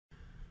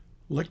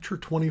Lecture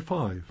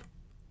 25,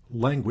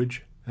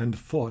 Language and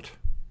Thought.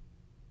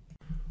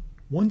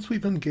 Once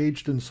we've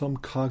engaged in some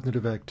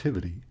cognitive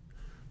activity,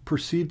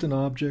 perceived an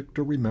object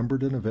or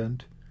remembered an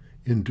event,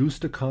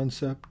 induced a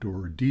concept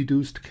or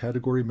deduced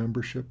category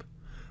membership,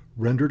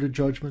 rendered a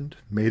judgment,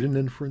 made an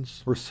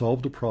inference, or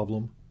solved a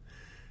problem,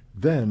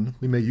 then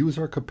we may use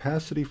our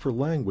capacity for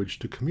language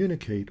to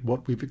communicate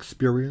what we've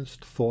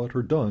experienced, thought,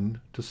 or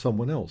done to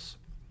someone else.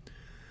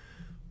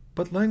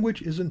 But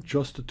language isn't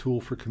just a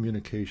tool for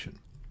communication.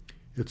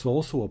 It's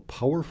also a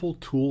powerful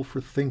tool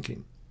for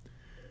thinking.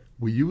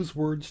 We use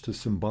words to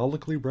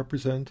symbolically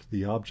represent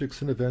the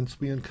objects and events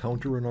we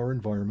encounter in our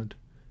environment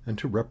and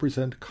to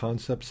represent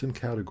concepts and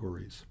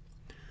categories.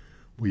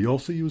 We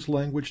also use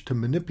language to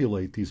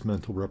manipulate these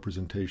mental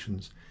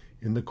representations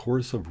in the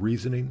course of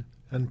reasoning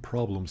and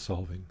problem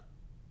solving.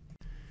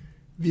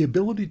 The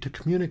ability to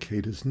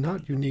communicate is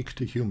not unique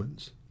to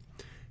humans.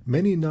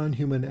 Many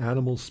non-human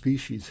animal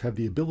species have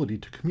the ability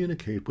to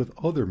communicate with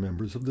other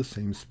members of the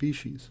same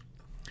species.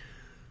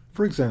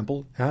 For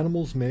example,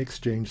 animals may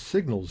exchange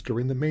signals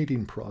during the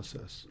mating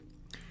process.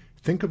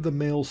 Think of the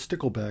male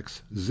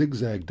stickleback's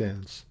zigzag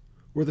dance,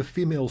 or the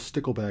female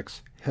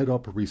stickleback's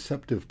head-up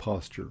receptive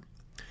posture.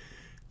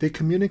 They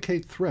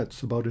communicate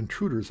threats about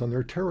intruders on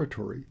their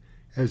territory,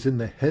 as in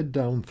the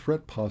head-down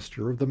threat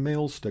posture of the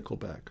male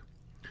stickleback.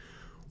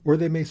 Or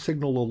they may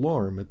signal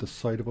alarm at the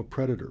sight of a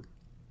predator.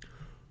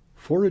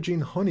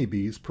 Foraging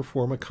honeybees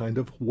perform a kind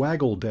of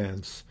waggle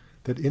dance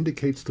that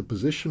indicates the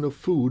position of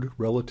food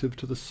relative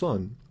to the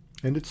sun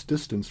and its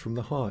distance from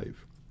the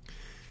hive.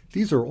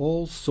 These are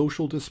all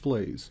social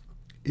displays,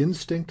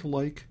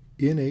 instinct-like,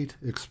 innate,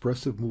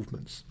 expressive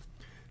movements.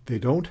 They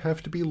don't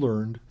have to be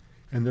learned,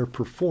 and they're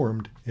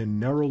performed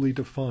in narrowly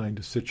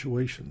defined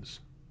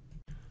situations.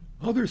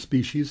 Other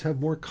species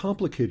have more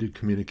complicated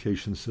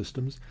communication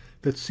systems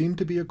that seem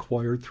to be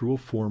acquired through a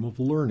form of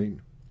learning.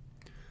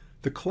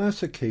 The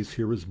classic case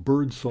here is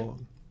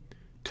birdsong.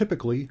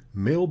 Typically,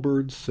 male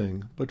birds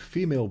sing, but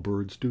female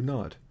birds do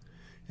not,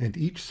 and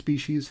each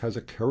species has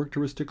a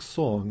characteristic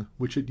song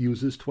which it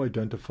uses to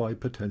identify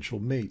potential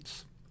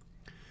mates.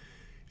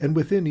 And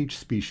within each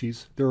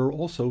species, there are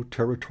also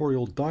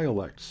territorial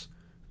dialects,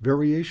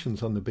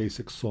 variations on the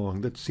basic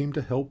song that seem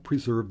to help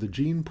preserve the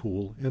gene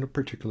pool in a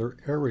particular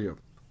area.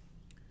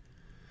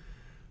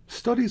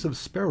 Studies of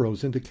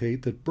sparrows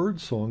indicate that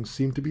birdsong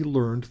seem to be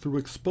learned through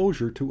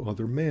exposure to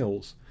other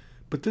males,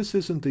 but this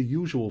isn't the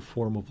usual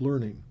form of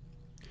learning.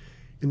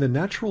 In the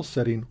natural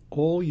setting,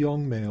 all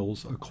young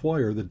males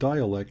acquire the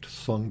dialect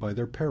sung by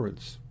their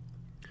parents.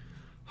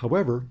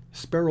 However,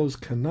 sparrows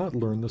cannot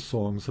learn the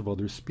songs of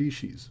other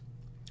species.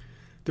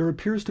 There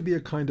appears to be a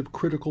kind of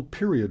critical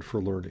period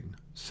for learning,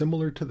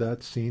 similar to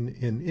that seen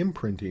in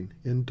imprinting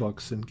in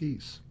ducks and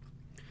geese.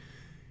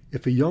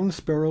 If a young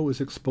sparrow is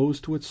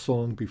exposed to its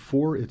song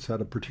before it's at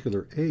a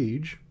particular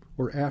age,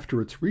 or after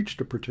it's reached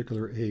a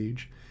particular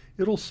age,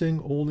 it'll sing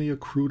only a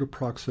crude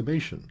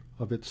approximation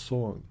of its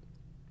song.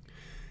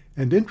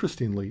 And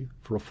interestingly,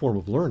 for a form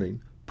of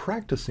learning,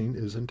 practicing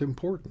isn't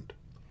important.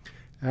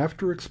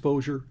 After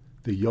exposure,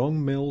 the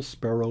young male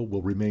sparrow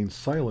will remain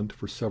silent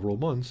for several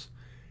months,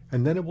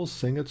 and then it will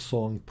sing its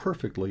song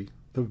perfectly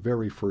the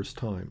very first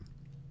time.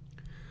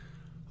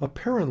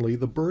 Apparently,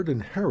 the bird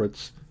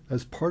inherits,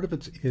 as part of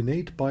its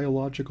innate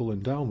biological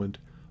endowment,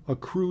 a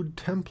crude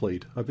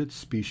template of its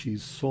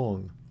species'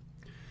 song.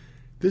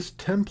 This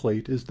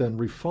template is then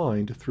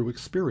refined through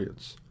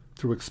experience,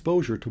 through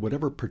exposure to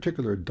whatever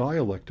particular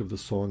dialect of the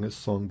song is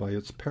sung by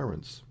its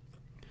parents.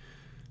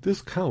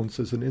 This counts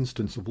as an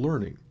instance of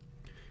learning.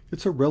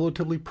 It's a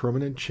relatively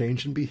permanent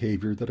change in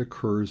behavior that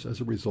occurs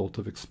as a result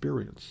of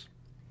experience.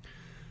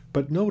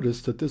 But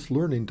notice that this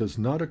learning does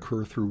not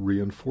occur through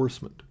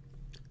reinforcement.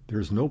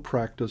 There's no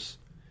practice,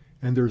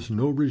 and there's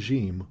no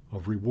regime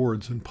of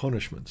rewards and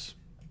punishments.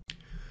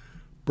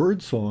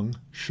 Birdsong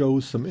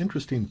shows some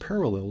interesting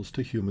parallels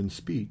to human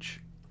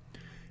speech.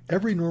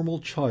 Every normal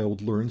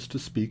child learns to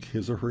speak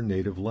his or her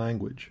native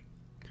language.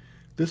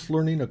 This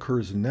learning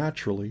occurs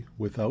naturally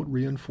without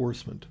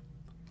reinforcement.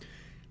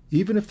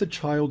 Even if the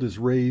child is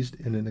raised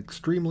in an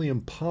extremely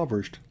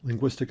impoverished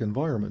linguistic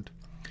environment,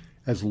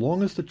 as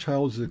long as the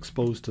child is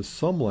exposed to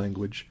some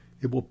language,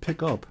 it will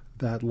pick up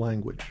that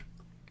language.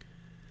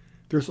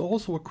 There's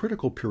also a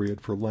critical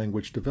period for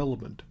language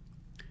development.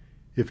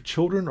 If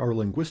children are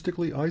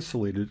linguistically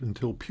isolated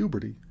until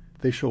puberty,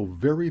 they show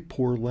very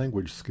poor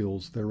language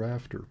skills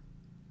thereafter.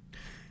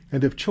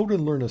 And if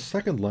children learn a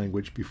second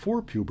language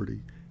before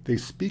puberty, they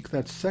speak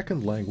that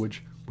second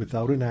language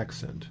without an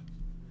accent.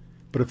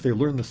 But if they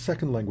learn the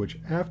second language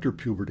after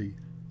puberty,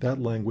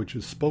 that language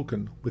is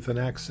spoken with an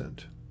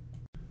accent.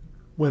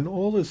 When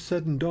all is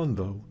said and done,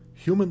 though,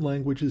 human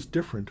language is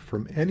different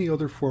from any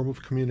other form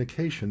of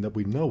communication that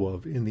we know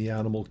of in the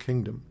animal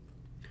kingdom.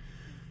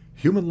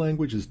 Human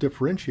language is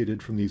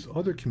differentiated from these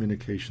other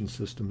communication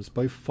systems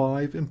by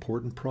 5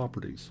 important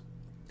properties.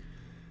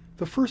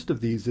 The first of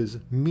these is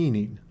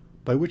meaning,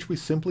 by which we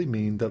simply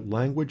mean that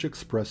language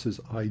expresses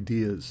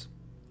ideas.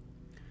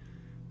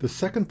 The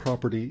second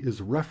property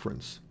is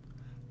reference.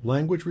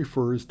 Language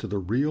refers to the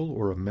real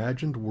or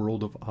imagined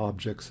world of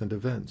objects and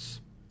events.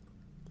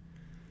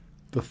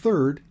 The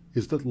third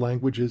is that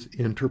language is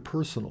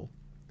interpersonal.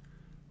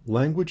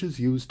 Language is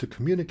used to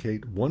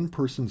communicate one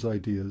person's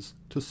ideas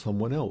to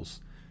someone else,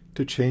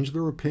 to change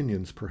their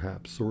opinions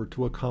perhaps, or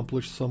to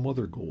accomplish some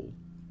other goal.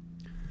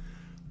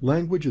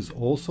 Language is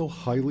also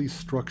highly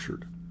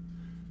structured.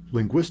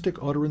 Linguistic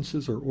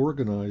utterances are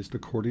organized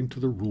according to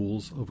the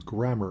rules of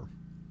grammar.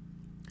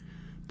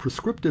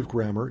 Prescriptive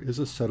grammar is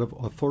a set of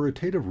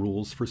authoritative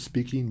rules for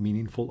speaking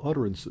meaningful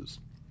utterances.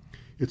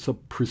 It's a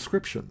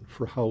prescription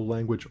for how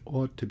language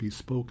ought to be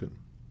spoken.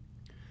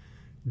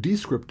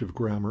 Descriptive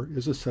grammar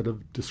is a set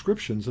of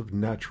descriptions of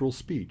natural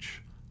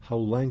speech, how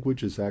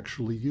language is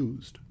actually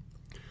used.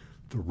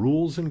 The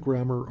rules in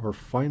grammar are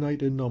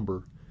finite in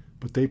number,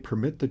 but they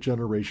permit the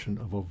generation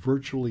of a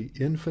virtually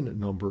infinite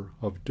number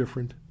of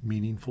different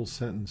meaningful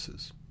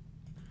sentences.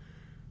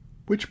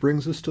 Which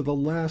brings us to the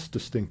last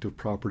distinctive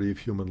property of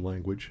human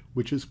language,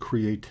 which is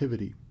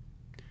creativity.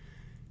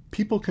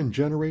 People can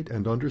generate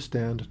and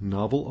understand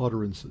novel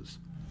utterances,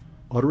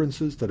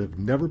 utterances that have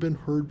never been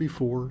heard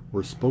before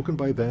or spoken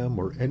by them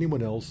or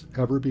anyone else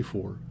ever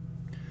before.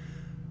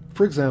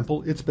 For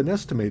example, it's been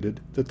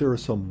estimated that there are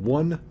some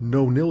 1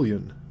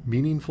 nonillion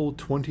meaningful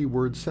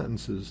 20-word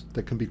sentences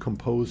that can be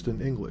composed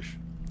in English.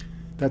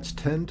 That's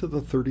 10 to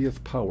the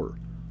 30th power,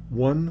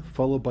 1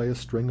 followed by a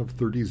string of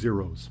 30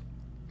 zeros.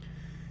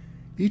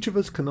 Each of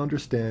us can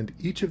understand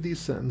each of these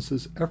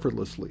sentences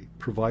effortlessly,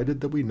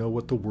 provided that we know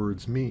what the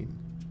words mean.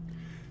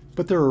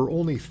 But there are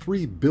only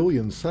 3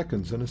 billion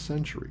seconds in a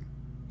century.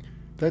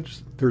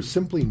 There's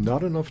simply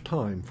not enough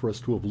time for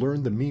us to have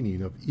learned the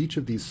meaning of each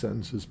of these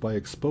sentences by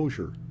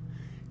exposure,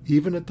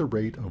 even at the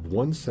rate of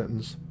 1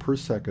 sentence per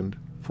second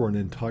for an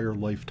entire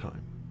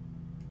lifetime.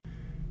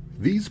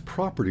 These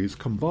properties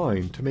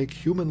combine to make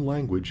human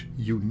language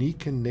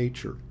unique in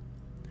nature.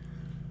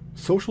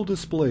 Social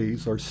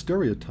displays are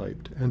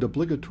stereotyped and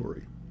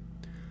obligatory.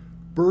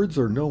 Birds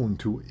are known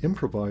to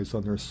improvise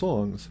on their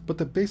songs, but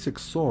the basic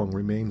song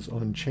remains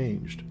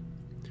unchanged.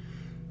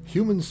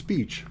 Human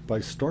speech, by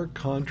stark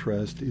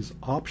contrast, is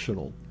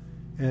optional,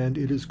 and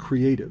it is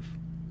creative.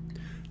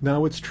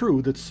 Now, it's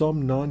true that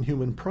some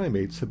non-human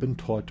primates have been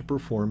taught to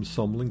perform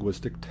some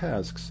linguistic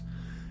tasks,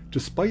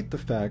 despite the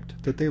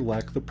fact that they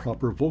lack the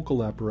proper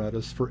vocal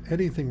apparatus for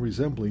anything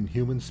resembling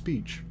human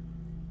speech.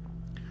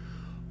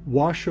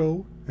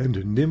 Washoe and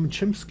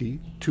Nimchimpsky,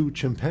 2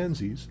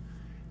 chimpanzees,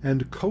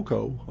 and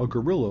Coco, a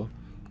gorilla,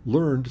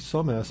 learned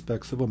some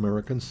aspects of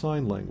American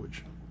Sign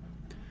Language.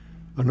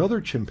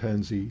 Another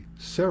chimpanzee,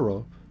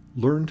 Sarah,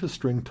 learned to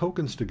string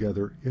tokens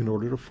together in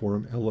order to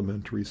form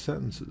elementary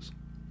sentences.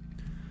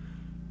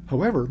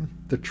 However,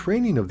 the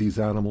training of these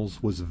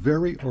animals was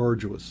very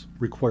arduous,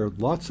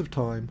 required lots of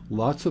time,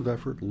 lots of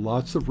effort,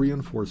 lots of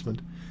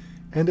reinforcement,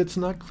 and it's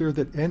not clear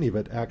that any of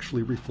it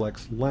actually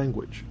reflects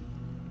language.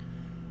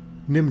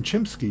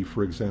 Nimchimpsky,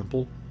 for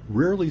example,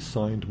 rarely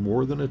signed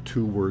more than a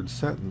 2-word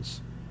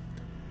sentence.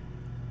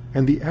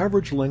 And the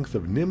average length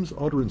of Nim's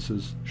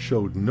utterances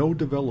showed no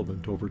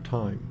development over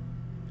time.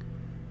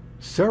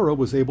 Sarah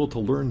was able to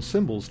learn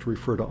symbols to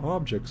refer to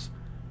objects,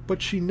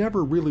 but she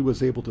never really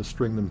was able to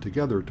string them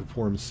together to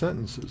form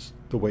sentences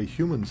the way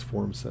humans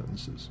form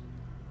sentences.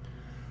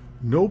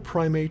 No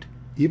primate,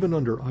 even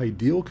under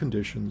ideal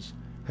conditions,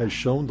 has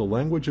shown the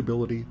language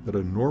ability that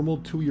a normal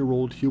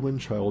 2-year-old human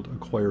child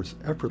acquires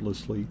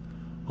effortlessly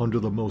under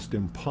the most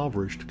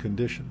impoverished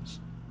conditions.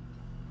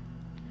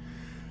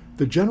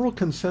 The general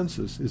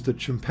consensus is that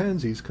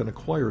chimpanzees can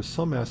acquire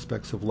some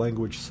aspects of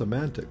language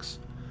semantics,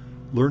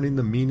 learning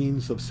the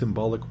meanings of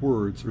symbolic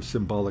words or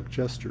symbolic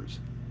gestures,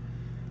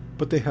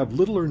 but they have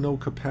little or no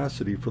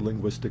capacity for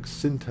linguistic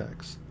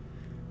syntax,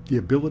 the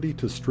ability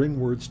to string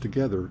words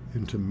together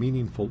into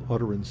meaningful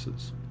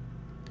utterances.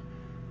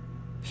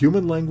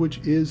 Human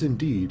language is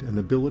indeed an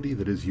ability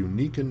that is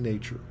unique in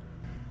nature.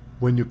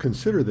 When you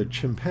consider that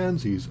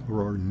chimpanzees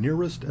are our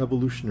nearest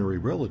evolutionary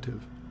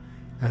relative,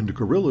 and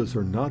gorillas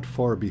are not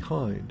far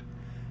behind,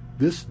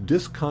 this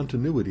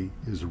discontinuity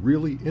is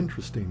really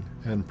interesting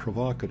and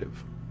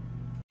provocative.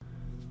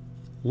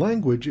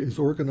 Language is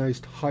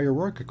organized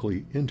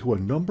hierarchically into a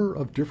number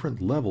of different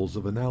levels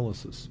of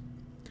analysis.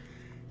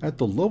 At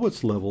the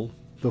lowest level,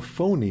 the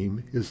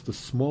phoneme is the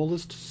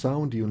smallest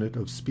sound unit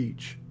of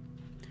speech.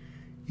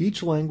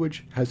 Each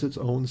language has its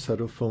own set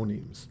of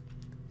phonemes.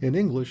 In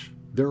English,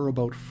 there are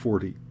about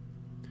 40.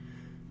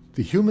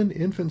 The human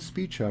infant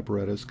speech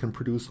apparatus can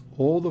produce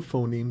all the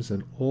phonemes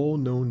in all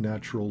known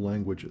natural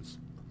languages.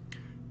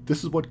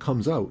 This is what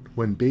comes out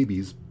when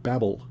babies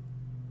babble.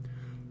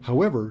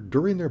 However,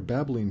 during their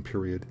babbling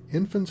period,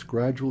 infants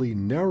gradually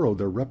narrow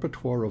their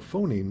repertoire of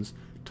phonemes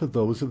to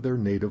those of their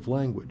native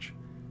language,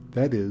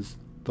 that is,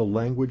 the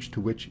language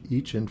to which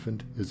each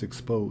infant is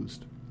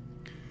exposed.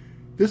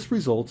 This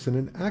results in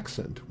an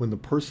accent when the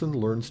person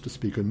learns to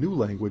speak a new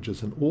language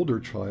as an older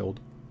child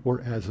or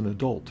as an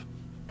adult.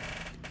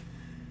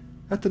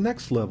 At the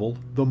next level,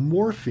 the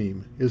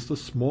morpheme is the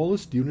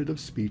smallest unit of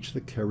speech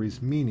that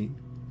carries meaning.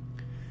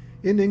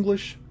 In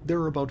English, there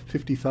are about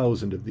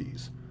 50,000 of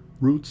these,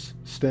 roots,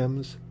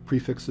 stems,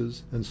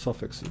 prefixes, and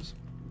suffixes.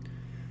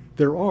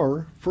 There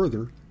are,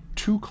 further,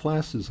 two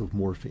classes of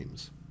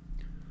morphemes.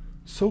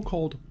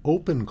 So-called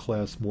open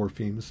class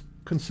morphemes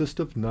consist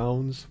of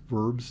nouns,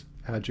 verbs,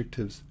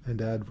 adjectives,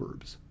 and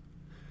adverbs.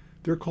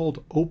 They're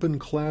called open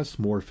class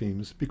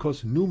morphemes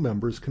because new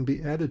members can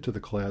be added to the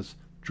class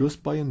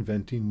just by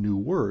inventing new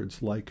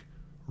words like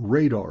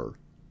radar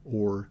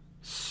or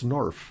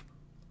snarf.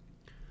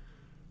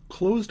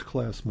 Closed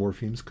class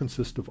morphemes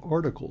consist of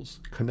articles,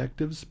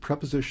 connectives,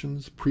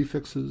 prepositions,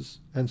 prefixes,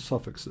 and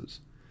suffixes.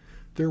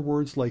 They're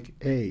words like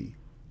a,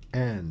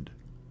 and,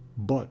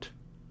 but,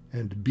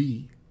 and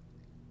be.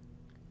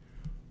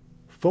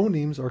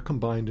 Phonemes are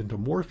combined into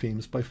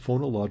morphemes by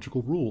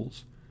phonological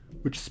rules,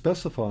 which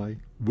specify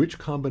which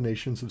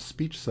combinations of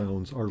speech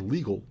sounds are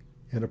legal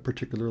in a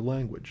particular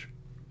language.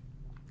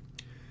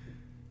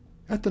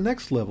 At the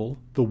next level,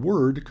 the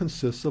word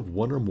consists of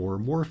one or more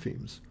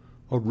morphemes,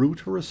 a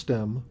root or a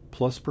stem,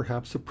 plus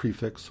perhaps a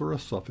prefix or a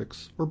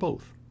suffix, or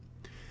both.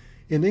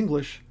 In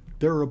English,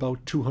 there are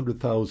about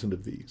 200,000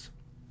 of these.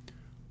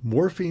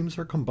 Morphemes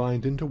are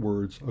combined into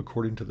words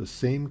according to the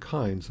same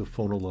kinds of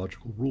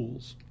phonological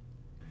rules.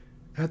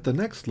 At the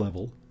next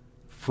level,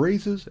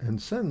 phrases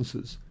and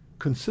sentences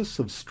consists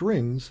of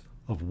strings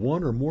of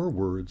one or more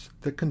words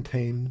that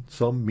contain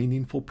some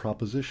meaningful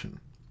proposition.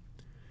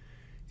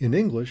 In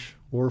English,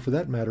 or for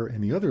that matter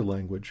any other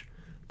language,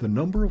 the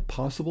number of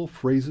possible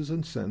phrases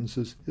and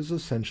sentences is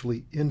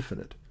essentially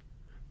infinite.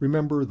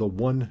 Remember the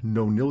 1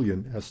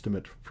 nonillion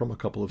estimate from a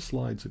couple of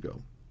slides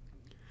ago.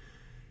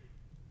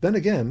 Then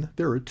again,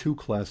 there are two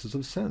classes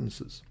of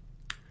sentences.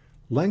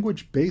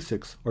 Language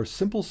basics are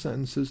simple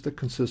sentences that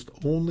consist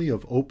only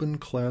of open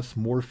class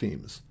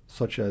morphemes,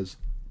 such as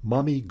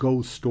 "Mommy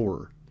go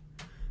store,"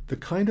 the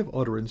kind of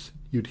utterance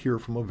you'd hear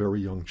from a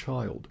very young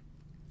child.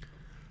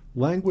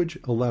 Language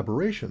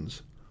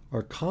elaborations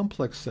are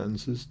complex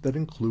sentences that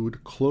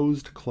include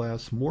closed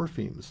class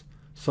morphemes,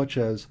 such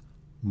as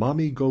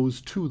 "Mommy goes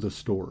to the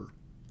store,"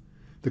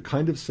 the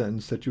kind of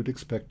sentence that you'd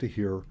expect to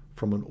hear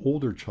from an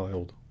older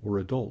child or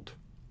adult.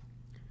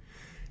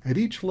 At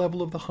each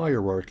level of the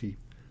hierarchy,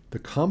 the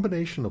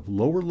combination of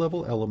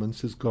lower-level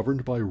elements is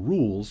governed by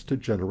rules to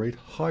generate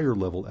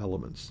higher-level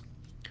elements.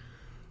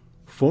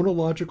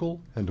 Phonological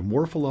and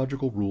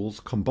morphological rules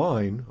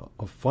combine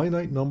a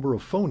finite number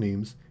of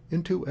phonemes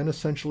into an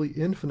essentially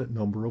infinite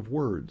number of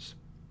words.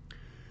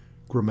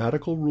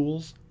 Grammatical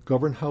rules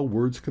govern how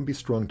words can be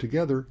strung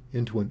together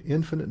into an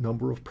infinite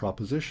number of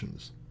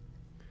propositions.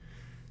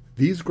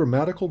 These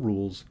grammatical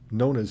rules,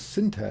 known as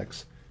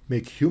syntax,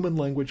 make human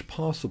language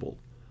possible,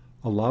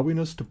 allowing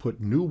us to put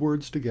new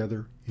words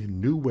together in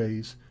new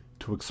ways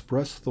to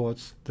express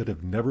thoughts that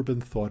have never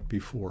been thought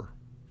before.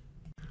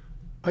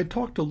 I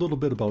talked a little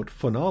bit about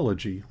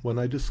phonology when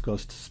I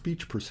discussed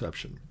speech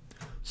perception,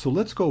 so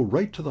let's go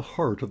right to the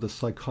heart of the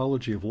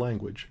psychology of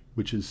language,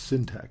 which is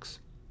syntax.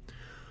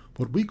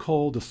 What we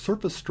call the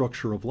surface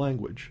structure of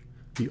language,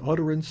 the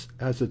utterance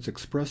as it's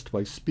expressed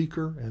by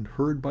speaker and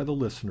heard by the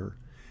listener,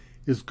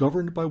 is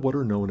governed by what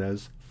are known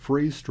as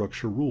phrase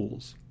structure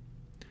rules.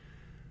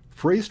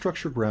 Phrase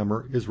structure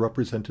grammar is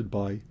represented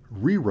by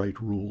rewrite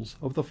rules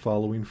of the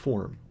following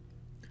form.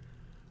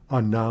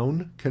 A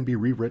noun can be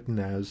rewritten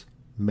as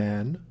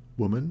man,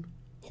 woman,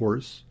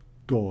 horse,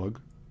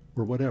 dog,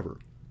 or whatever.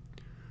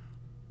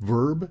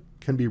 Verb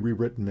can be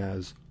rewritten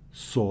as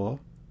saw,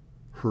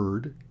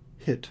 heard,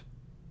 hit,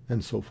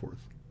 and so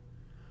forth.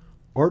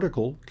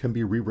 Article can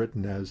be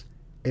rewritten as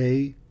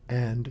a,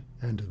 and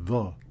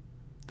the.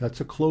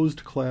 That's a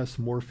closed class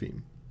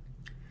morpheme.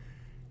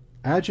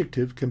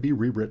 Adjective can be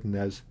rewritten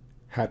as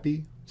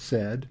happy,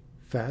 sad,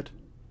 fat,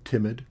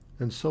 timid,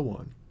 and so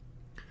on.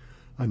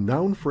 A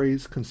noun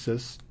phrase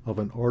consists of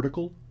an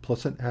article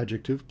plus an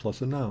adjective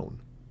plus a noun.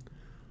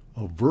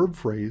 A verb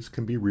phrase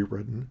can be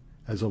rewritten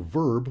as a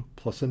verb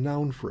plus a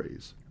noun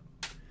phrase.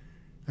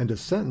 And a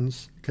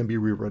sentence can be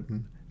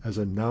rewritten as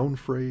a noun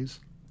phrase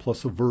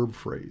plus a verb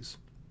phrase.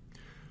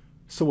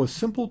 So a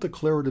simple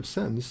declarative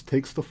sentence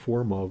takes the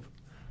form of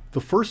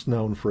the first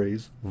noun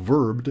phrase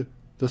verbed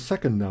the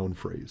second noun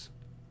phrase.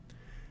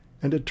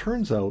 And it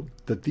turns out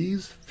that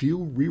these few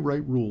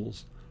rewrite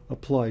rules,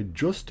 applied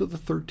just to the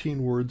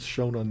 13 words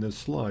shown on this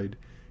slide,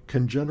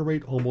 can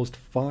generate almost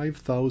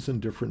 5,000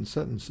 different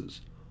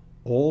sentences,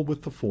 all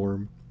with the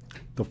form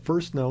the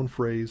first noun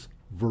phrase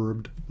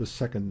verbed the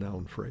second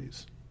noun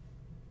phrase.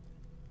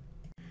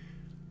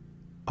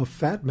 A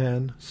fat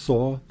man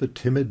saw the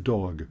timid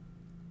dog.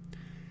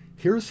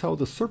 Here's how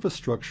the surface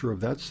structure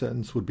of that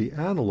sentence would be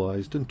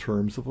analyzed in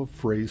terms of a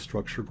phrase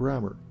structure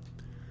grammar.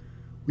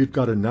 We've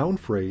got a noun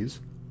phrase,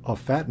 a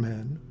fat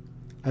man,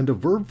 and a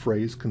verb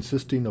phrase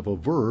consisting of a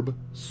verb,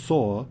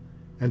 saw,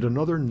 and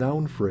another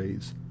noun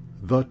phrase,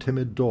 the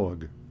timid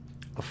dog.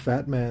 A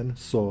fat man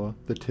saw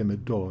the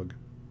timid dog.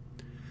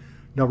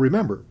 Now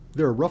remember,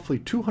 there are roughly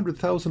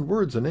 200,000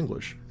 words in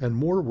English, and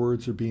more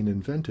words are being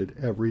invented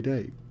every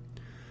day.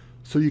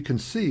 So you can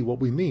see what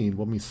we mean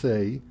when we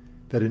say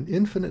that an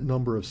infinite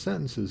number of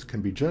sentences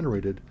can be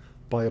generated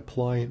by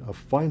applying a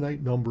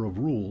finite number of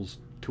rules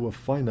to a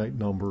finite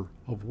number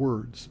of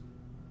words.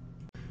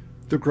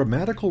 The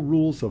grammatical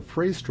rules of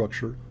phrase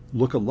structure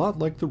look a lot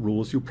like the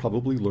rules you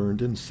probably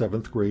learned in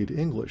 7th grade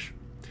English,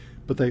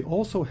 but they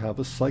also have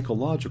a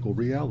psychological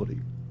reality.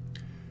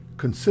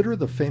 Consider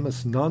the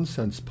famous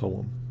nonsense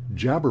poem,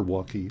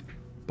 Jabberwocky,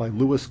 by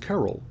Lewis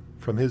Carroll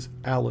from his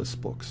Alice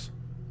books.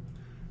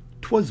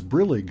 "'Twas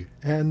brillig,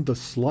 and the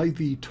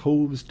slithy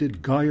toves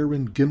did gyre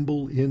and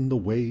gimble in the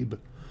wabe.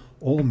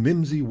 All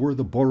mimsy were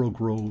the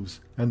borogroves,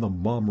 and the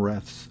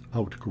momraths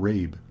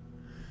outgrabe.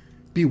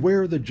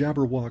 Beware the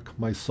Jabberwock,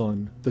 my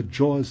son, the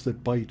jaws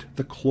that bite,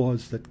 the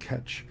claws that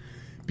catch.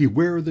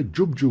 Beware the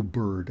Jubjub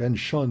bird, and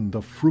shun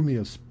the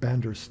frumious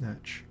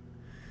Bandersnatch.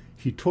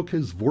 He took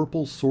his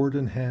vorpal sword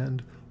in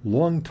hand,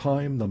 long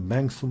time the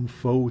manxome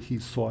foe he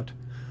sought.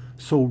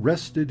 So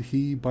rested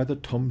he by the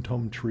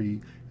tum-tum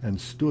tree,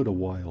 and stood a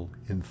while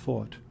in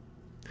thought.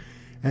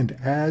 And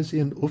as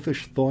in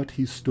uffish thought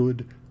he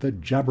stood, the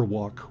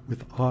Jabberwock,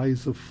 with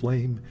eyes of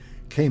flame,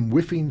 came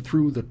whiffing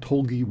through the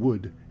Tolgi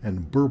wood,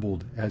 and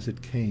burbled as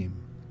it came.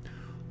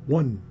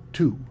 1,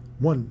 2,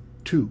 1,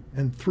 2,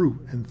 and through,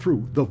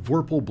 the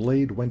vorpal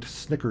blade went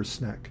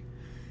snicker-snack.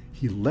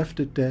 He left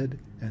it dead,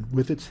 and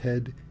with its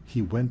head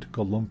he went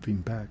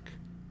galumphing back.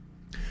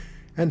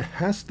 And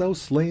hast thou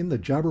slain the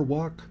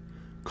Jabberwock?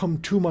 Come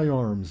to my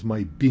arms,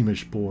 my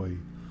beamish boy.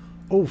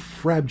 O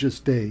frabjous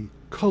day,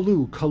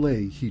 Callooh,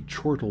 Callay, he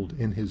chortled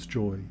in his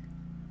joy.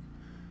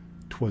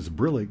 'Twas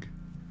brillig,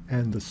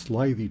 and the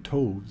slithy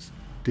toves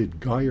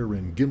did gyre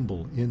and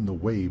gimble in the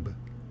wabe.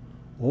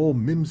 All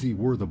mimsy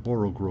were the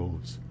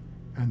borogroves,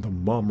 and the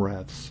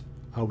momraths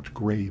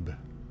outgrabe.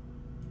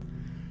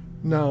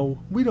 Now,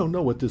 we don't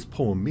know what this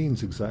poem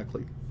means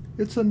exactly.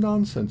 It's a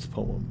nonsense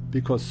poem,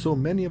 because so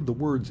many of the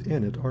words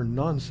in it are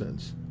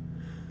nonsense.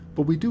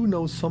 But we do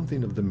know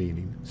something of the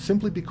meaning,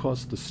 simply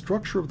because the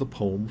structure of the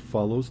poem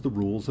follows the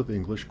rules of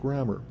English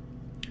grammar.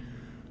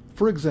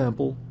 For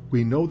example,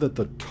 we know that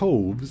the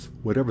toves,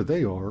 whatever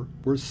they are,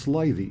 were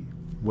slithy,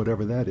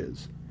 whatever that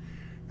is,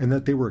 and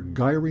that they were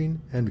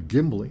gyring and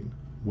gimbling,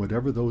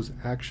 whatever those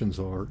actions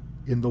are,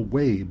 in the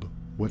wabe,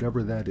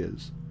 whatever that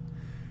is,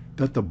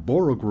 that the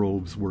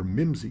borogroves were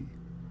mimsy,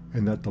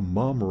 and that the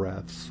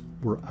momraths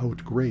were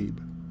outgrabe.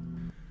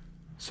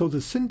 So the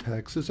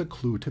syntax is a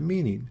clue to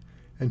meaning,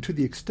 and to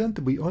the extent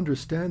that we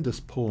understand this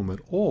poem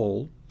at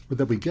all, or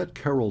that we get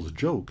Carroll's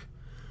joke,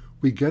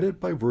 we get it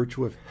by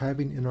virtue of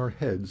having in our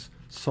heads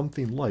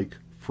something like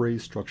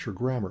phrase structure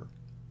grammar.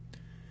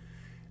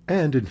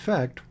 And in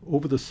fact,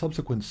 over the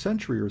subsequent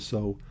century or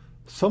so,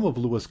 some of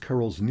Lewis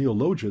Carroll's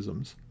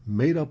neologisms,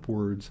 made-up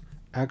words,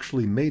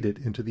 actually made it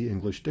into the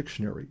English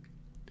dictionary.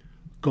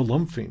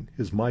 Galumphing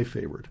is my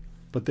favorite,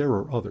 but there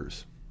are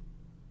others.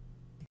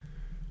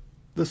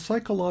 The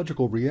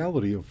psychological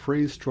reality of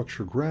phrase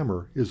structure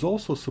grammar is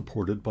also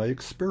supported by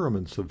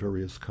experiments of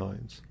various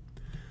kinds.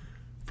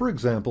 For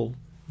example,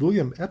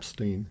 William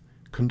Epstein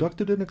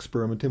conducted an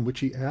experiment in which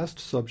he asked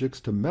subjects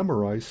to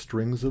memorize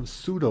strings of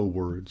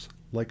pseudo-words,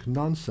 like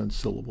nonsense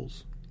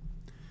syllables.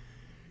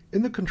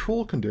 In the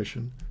control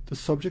condition, the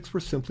subjects were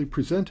simply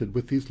presented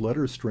with these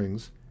letter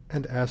strings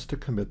and asked to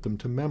commit them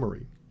to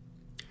memory.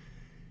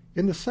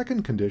 In the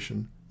second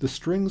condition, the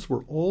strings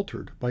were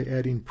altered by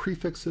adding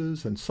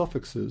prefixes and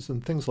suffixes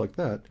and things like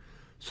that,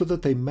 so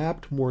that they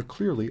mapped more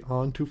clearly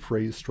onto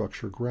phrase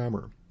structure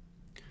grammar.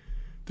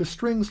 The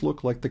strings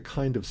look like the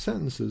kind of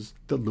sentences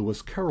that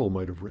Lewis Carroll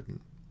might have written.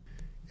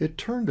 It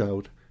turned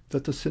out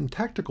that the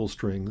syntactical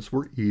strings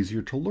were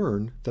easier to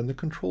learn than the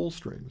control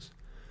strings.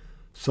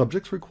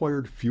 Subjects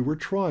required fewer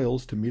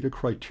trials to meet a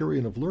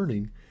criterion of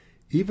learning,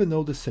 even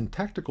though the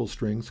syntactical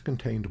strings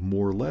contained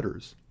more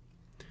letters.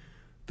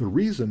 The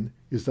reason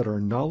is that our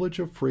knowledge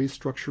of phrase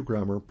structure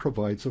grammar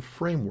provides a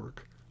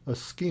framework, a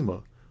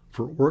schema,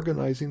 for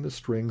organizing the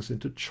strings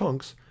into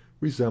chunks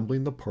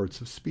resembling the parts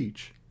of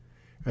speech,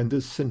 and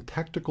this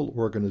syntactical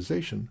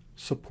organization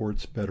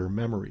supports better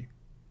memory.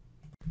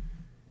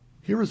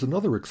 Here is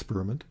another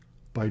experiment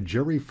by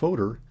Jerry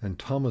Fodor and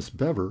Thomas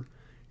Bever,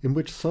 in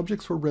which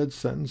subjects were read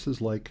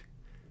sentences like,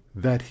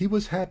 "That he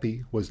was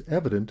happy was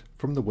evident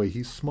from the way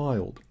he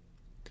smiled."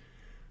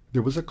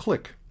 There was a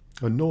click,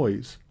 a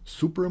noise,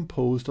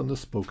 superimposed on the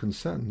spoken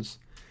sentence,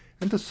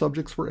 and the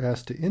subjects were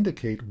asked to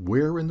indicate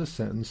where in the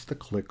sentence the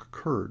click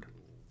occurred.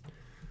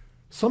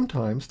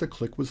 Sometimes the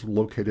click was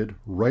located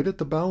right at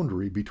the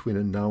boundary between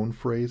a noun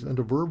phrase and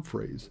a verb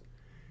phrase.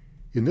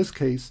 In this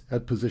case,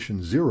 at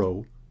position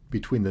 0,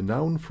 between the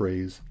noun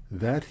phrase,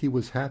 "that he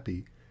was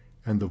happy,"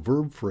 and the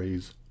verb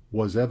phrase,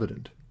 "was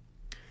evident."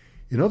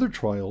 In other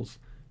trials,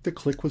 the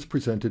click was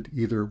presented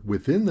either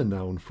within the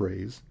noun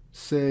phrase,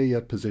 say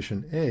at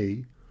position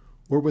A,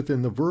 or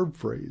within the verb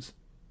phrase,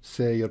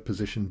 say at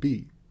position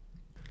B.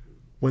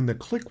 When the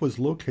click was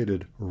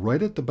located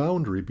right at the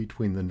boundary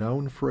between the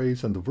noun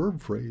phrase and the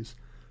verb phrase,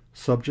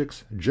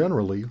 subjects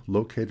generally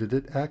located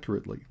it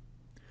accurately.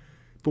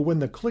 But when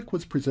the click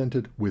was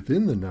presented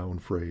within the noun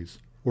phrase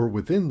or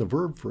within the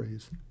verb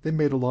phrase, they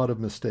made a lot of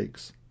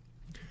mistakes.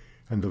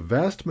 And the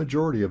vast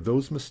majority of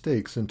those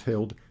mistakes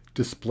entailed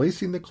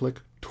displacing the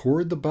click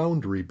toward the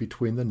boundary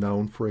between the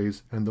noun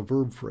phrase and the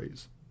verb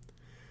phrase.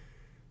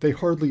 they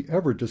hardly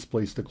ever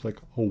displaced the click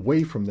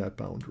away from that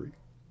boundary.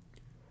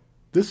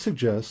 This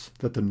suggests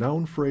that the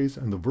noun phrase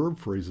and the verb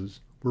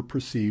phrases were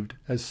perceived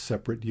as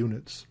separate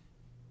units.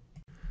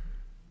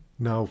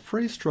 Now,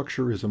 phrase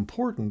structure is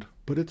important,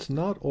 but it's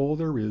not all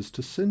there is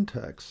to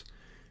syntax,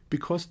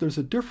 because there's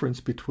a difference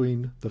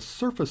between the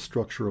surface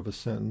structure of a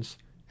sentence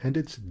and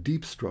its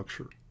deep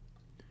structure.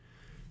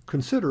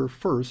 Consider,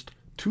 first,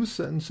 two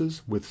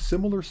sentences with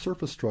similar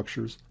surface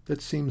structures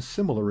that seem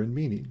similar in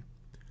meaning.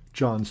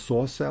 John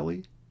saw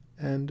Sally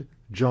and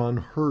John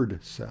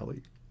heard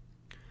Sally.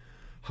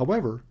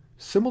 However,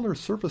 similar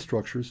surface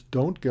structures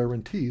don't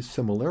guarantee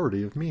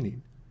similarity of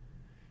meaning.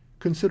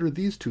 Consider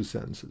these two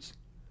sentences.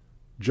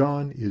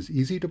 John is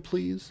easy to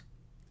please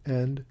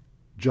and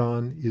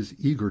John is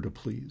eager to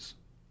please.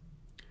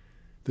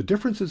 The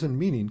differences in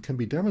meaning can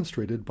be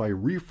demonstrated by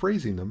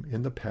rephrasing them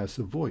in the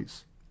passive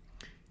voice.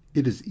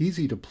 It is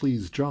easy to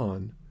please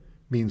John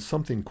means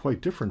something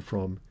quite different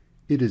from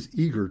it is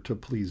eager to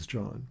please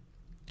John.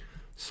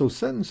 So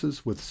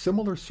sentences with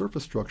similar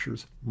surface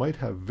structures might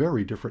have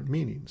very different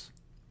meanings.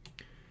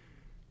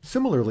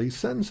 Similarly,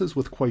 sentences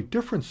with quite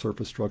different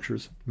surface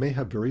structures may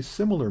have very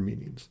similar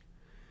meanings.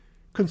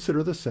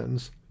 Consider the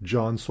sentence,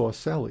 John saw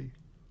Sally,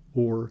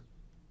 or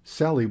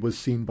Sally was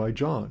seen by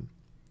John,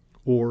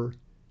 or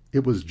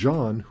it was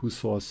John who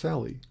saw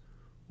Sally,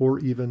 or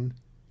even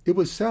it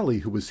was Sally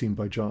who was seen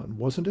by John,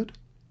 wasn't it?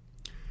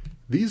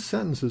 These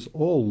sentences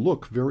all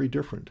look very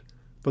different,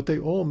 but they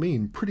all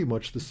mean pretty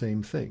much the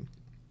same thing.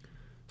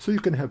 So you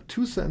can have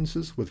two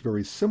sentences with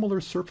very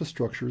similar surface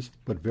structures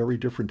but very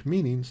different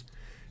meanings,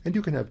 and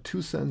you can have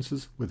two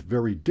sentences with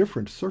very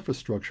different surface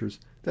structures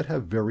that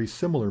have very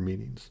similar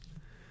meanings.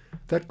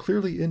 That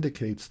clearly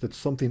indicates that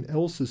something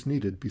else is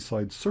needed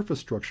besides surface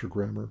structure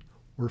grammar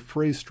or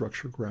phrase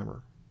structure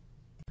grammar.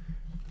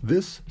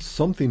 This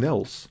something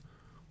else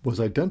was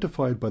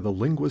identified by the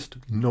linguist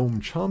Noam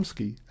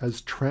Chomsky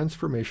as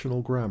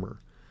transformational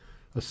grammar,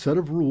 a set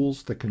of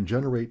rules that can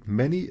generate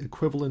many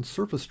equivalent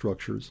surface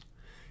structures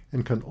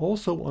and can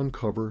also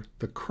uncover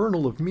the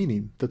kernel of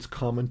meaning that's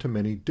common to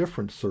many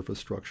different surface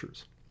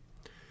structures.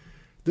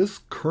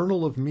 This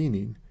kernel of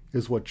meaning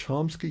is what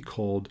Chomsky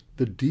called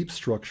the deep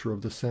structure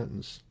of the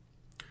sentence.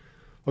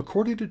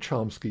 According to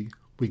Chomsky,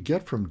 we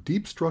get from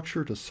deep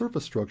structure to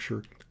surface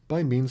structure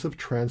by means of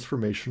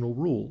transformational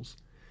rules.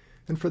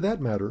 And for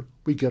that matter,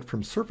 we get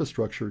from surface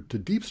structure to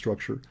deep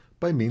structure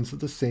by means of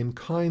the same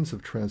kinds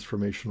of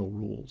transformational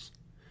rules.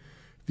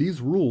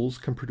 These rules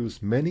can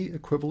produce many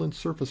equivalent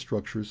surface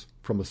structures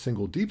from a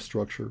single deep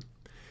structure,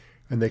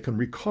 and they can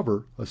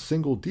recover a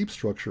single deep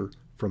structure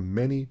from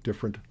many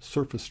different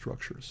surface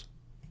structures.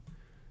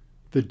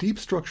 The deep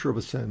structure of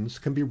a sentence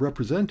can be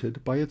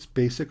represented by its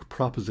basic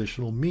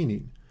propositional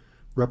meaning,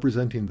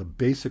 representing the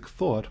basic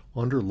thought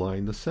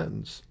underlying the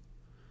sentence.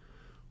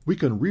 We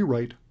can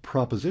rewrite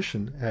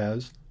proposition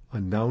as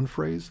a noun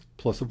phrase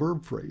plus a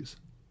verb phrase.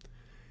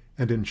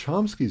 And in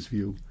Chomsky's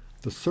view,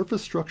 the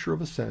surface structure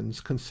of a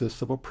sentence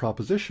consists of a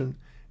proposition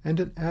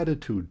and an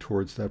attitude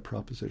towards that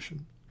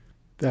proposition.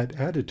 That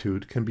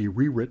attitude can be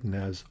rewritten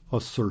as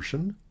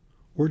assertion,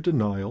 or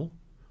denial,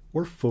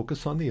 or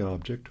focus on the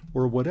object,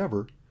 or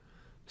whatever,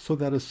 so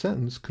that a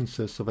sentence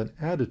consists of an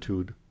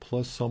attitude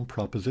plus some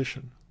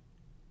proposition.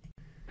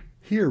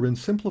 Here in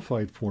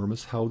simplified form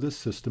is how this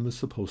system is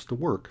supposed to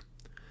work.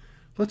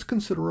 Let's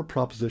consider a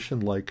proposition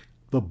like,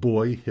 the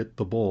boy hit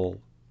the ball.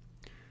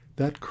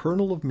 That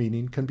kernel of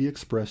meaning can be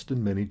expressed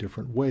in many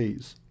different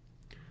ways.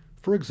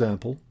 For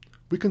example,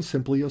 we can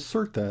simply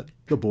assert that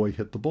the boy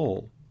hit the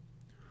ball.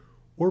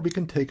 Or we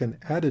can take an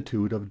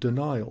attitude of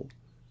denial.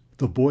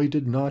 The boy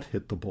did not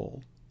hit the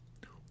ball.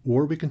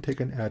 Or we can take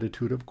an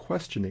attitude of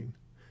questioning.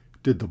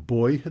 Did the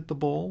boy hit the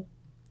ball?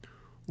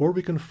 Or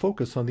we can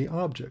focus on the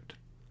object.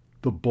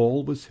 The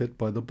ball was hit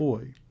by the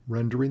boy,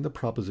 rendering the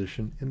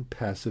proposition in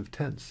passive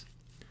tense.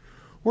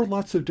 Or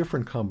lots of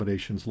different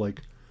combinations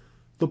like,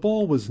 the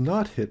ball was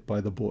not hit by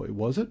the boy,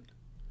 was it?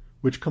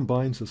 Which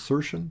combines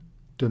assertion,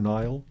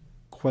 denial,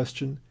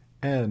 question,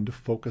 and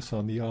focus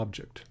on the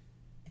object.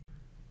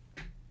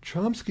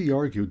 Chomsky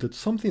argued that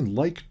something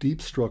like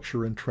deep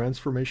structure and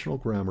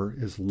transformational grammar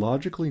is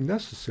logically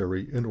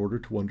necessary in order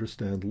to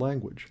understand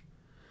language.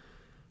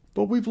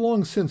 But we've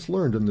long since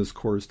learned in this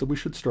course that we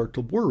should start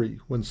to worry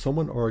when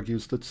someone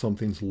argues that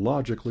something's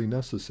logically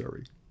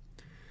necessary.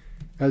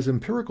 As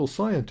empirical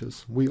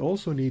scientists, we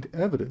also need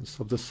evidence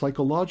of the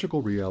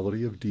psychological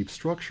reality of deep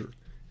structure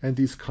and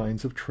these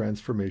kinds of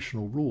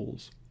transformational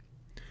rules.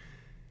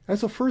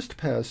 As a first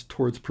pass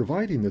towards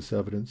providing this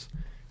evidence,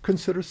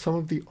 consider some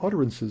of the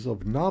utterances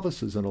of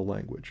novices in a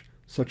language,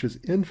 such as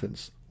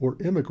infants or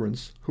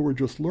immigrants who are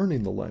just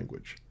learning the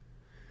language.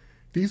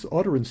 These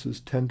utterances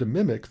tend to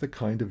mimic the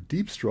kind of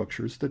deep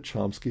structures that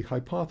Chomsky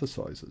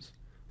hypothesizes.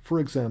 For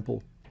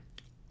example,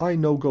 I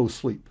no go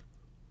sleep,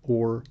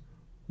 or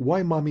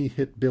why mommy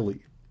hit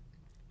Billy.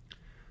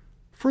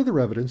 Further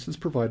evidence is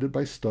provided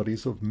by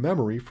studies of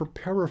memory for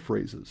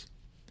paraphrases.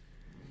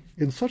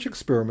 In such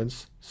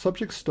experiments,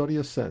 subjects study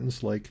a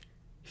sentence like,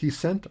 he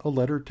sent a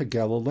letter to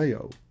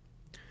Galileo,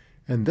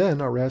 and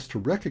then are asked to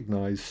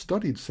recognize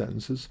studied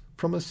sentences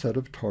from a set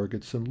of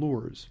targets and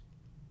lures.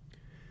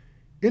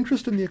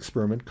 Interest in the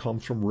experiment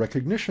comes from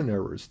recognition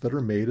errors that are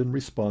made in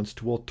response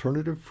to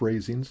alternative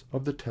phrasings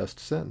of the test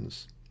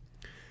sentence.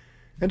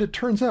 And it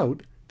turns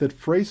out that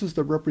phrases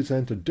that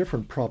represent a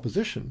different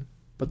proposition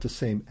but the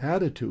same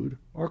attitude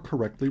are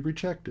correctly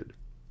rejected.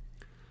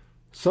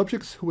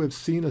 Subjects who have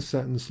seen a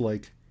sentence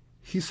like,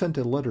 "He sent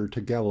a letter to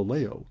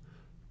Galileo,"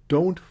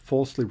 don't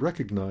falsely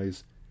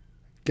recognize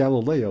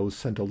Galileo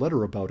sent a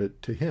letter about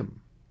it to him.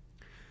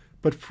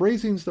 But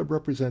phrasings that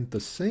represent the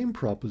same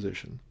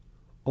proposition,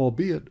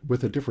 albeit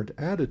with a different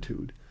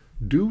attitude,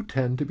 do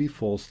tend to be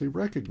falsely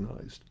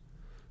recognized.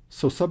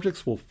 So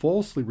subjects will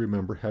falsely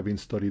remember having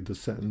studied the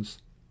sentence,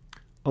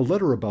 "A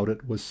letter about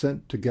it was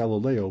sent to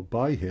Galileo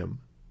by him."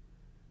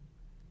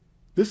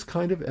 This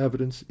kind of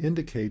evidence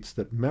indicates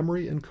that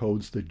memory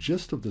encodes the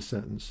gist of the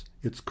sentence,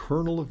 its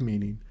kernel of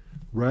meaning,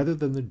 rather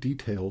than the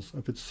details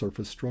of its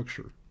surface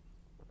structure.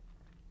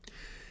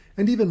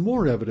 And even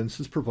more evidence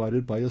is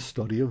provided by a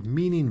study of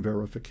meaning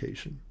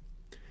verification.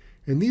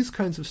 In these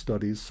kinds of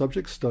studies,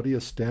 subjects study a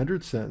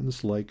standard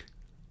sentence like,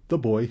 "The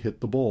boy hit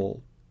the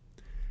ball."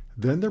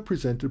 Then they're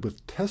presented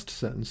with test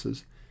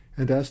sentences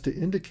and asked to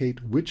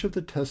indicate which of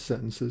the test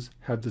sentences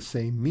have the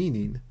same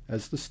meaning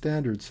as the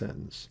standard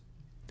sentence.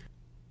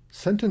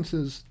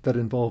 Sentences that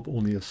involve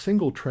only a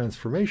single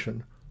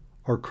transformation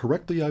are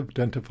correctly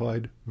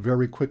identified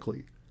very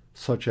quickly,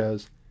 such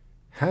as,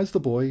 "Has the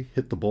boy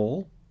hit the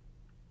ball?"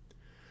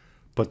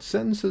 But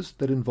sentences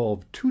that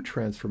involve two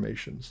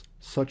transformations,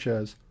 such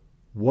as,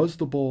 "Was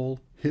the ball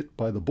hit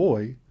by the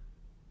boy?"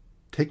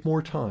 take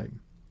more time.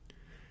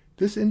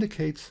 This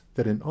indicates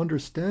that in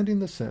understanding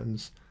the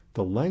sentence,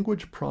 the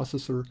language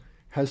processor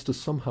has to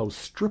somehow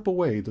strip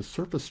away the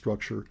surface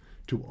structure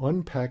to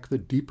unpack the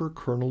deeper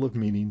kernel of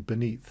meaning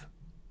beneath.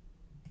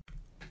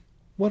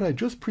 What I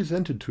just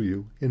presented to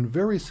you in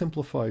very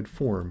simplified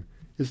form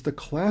is the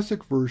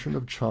classic version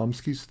of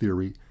Chomsky's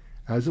theory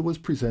as it was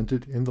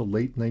presented in the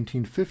late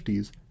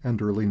 1950s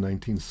and early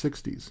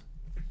 1960s.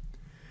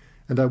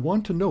 And I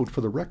want to note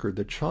for the record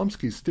that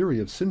Chomsky's theory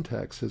of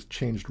syntax has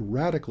changed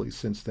radically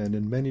since then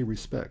in many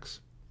respects.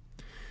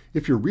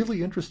 If you're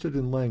really interested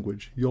in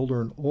language, you'll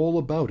learn all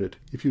about it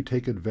if you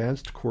take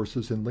advanced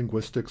courses in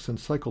linguistics and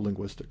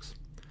psycholinguistics.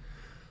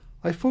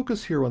 I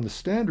focus here on the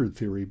standard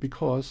theory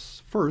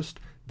because, first,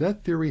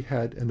 that theory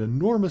had an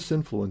enormous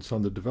influence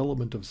on the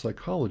development of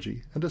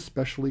psychology, and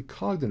especially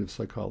cognitive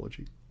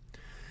psychology.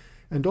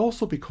 And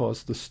also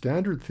because the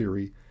standard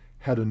theory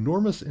had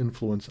enormous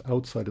influence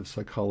outside of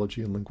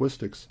psychology and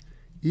linguistics,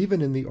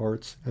 even in the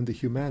arts and the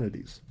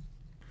humanities.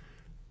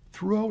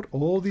 Throughout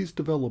all these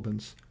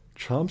developments,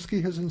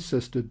 Chomsky has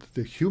insisted that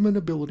the human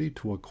ability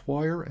to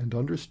acquire and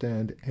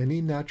understand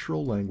any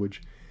natural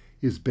language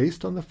is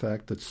based on the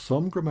fact that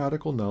some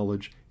grammatical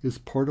knowledge is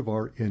part of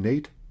our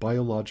innate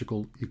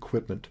biological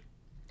equipment.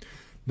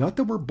 Not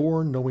that we're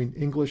born knowing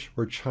English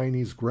or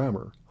Chinese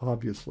grammar,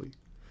 obviously.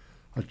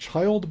 A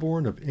child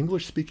born of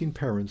English-speaking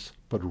parents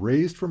but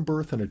raised from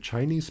birth in a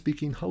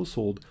Chinese-speaking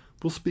household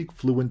will speak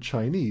fluent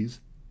Chinese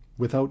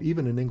without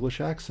even an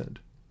English accent.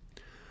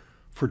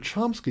 For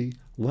Chomsky,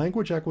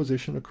 language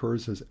acquisition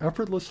occurs as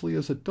effortlessly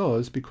as it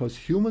does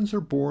because humans are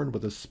born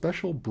with a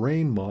special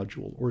brain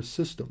module or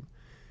system,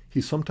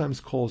 he sometimes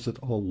calls it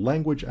a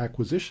language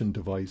acquisition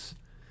device,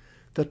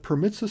 that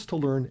permits us to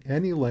learn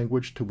any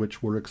language to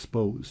which we're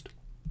exposed.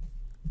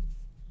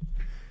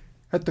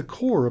 At the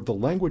core of the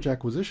language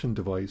acquisition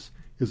device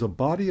is a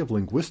body of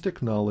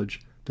linguistic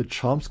knowledge that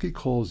Chomsky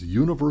calls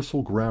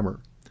universal grammar,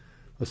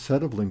 a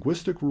set of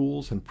linguistic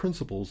rules and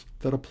principles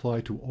that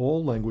apply to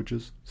all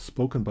languages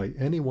spoken by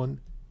anyone,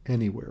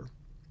 anywhere.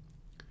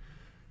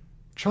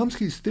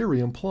 Chomsky's theory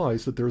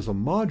implies that there is a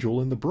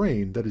module in the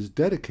brain that is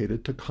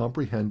dedicated to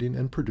comprehending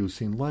and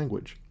producing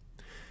language.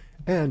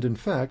 And, in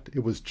fact,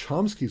 it was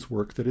Chomsky's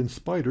work that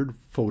inspired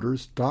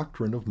Fodor's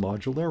doctrine of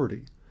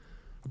modularity,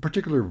 a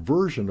particular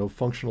version of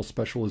functional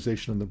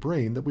specialization in the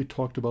brain that we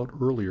talked about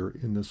earlier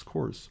in this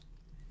course.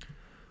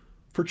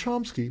 For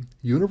Chomsky,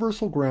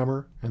 universal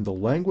grammar and the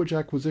language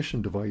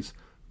acquisition device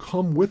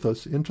come with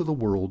us into the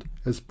world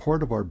as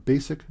part of our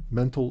basic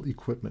mental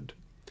equipment,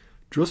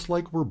 just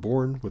like we're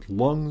born with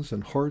lungs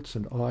and hearts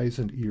and eyes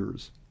and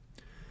ears.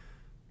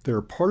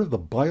 They're part of the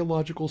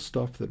biological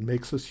stuff that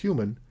makes us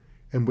human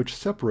and which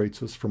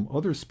separates us from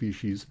other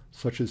species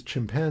such as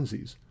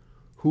chimpanzees,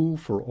 who,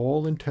 for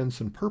all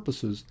intents and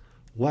purposes,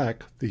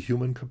 lack the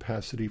human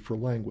capacity for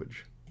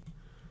language.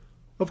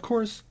 Of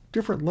course,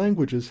 different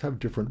languages have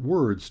different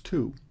words,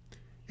 too.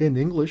 In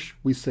English,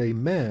 we say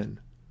man,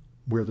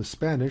 where the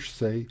Spanish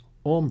say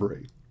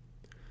hombre.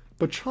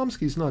 But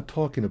Chomsky's not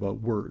talking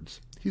about words.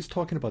 He's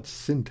talking about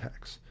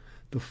syntax,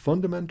 the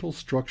fundamental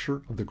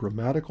structure of the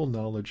grammatical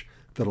knowledge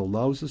that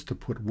allows us to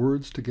put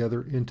words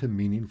together into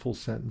meaningful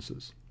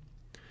sentences.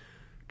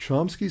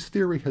 Chomsky's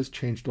theory has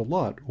changed a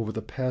lot over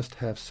the past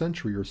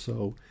half-century or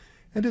so,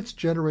 and it's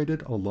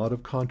generated a lot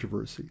of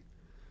controversy.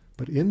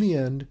 But in the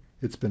end,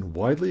 it's been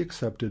widely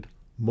accepted,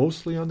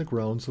 mostly on the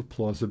grounds of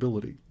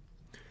plausibility.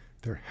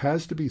 There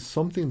has to be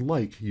something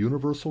like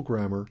universal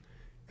grammar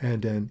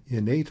and an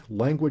innate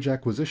language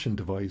acquisition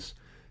device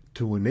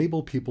to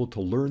enable people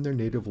to learn their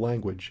native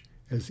language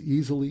as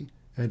easily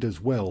and as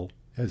well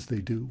as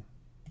they do.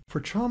 For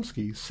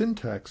Chomsky,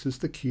 syntax is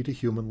the key to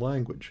human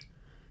language.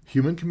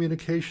 Human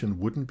communication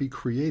wouldn't be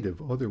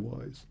creative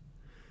otherwise.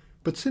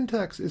 But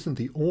syntax isn't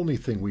the only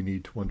thing we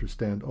need to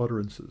understand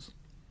utterances.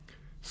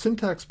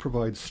 Syntax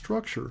provides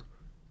structure,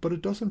 but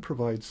it doesn't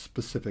provide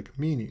specific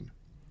meaning.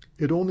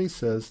 It only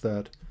says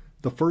that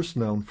the first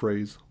noun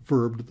phrase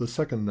verbed the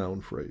second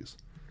noun phrase.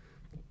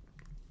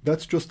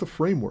 That's just the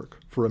framework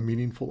for a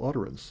meaningful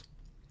utterance.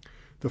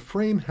 The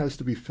frame has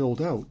to be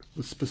filled out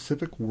with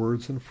specific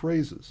words and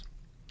phrases.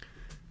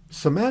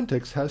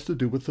 Semantics has to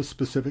do with the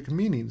specific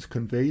meanings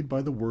conveyed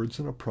by the words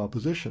in a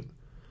proposition,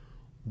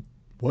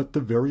 what the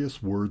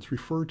various words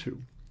refer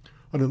to.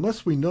 And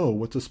unless we know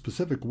what the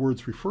specific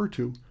words refer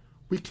to,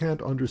 we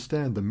can't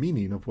understand the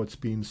meaning of what's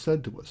being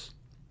said to us.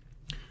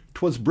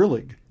 "'Twas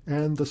brillig,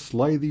 and the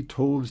slithy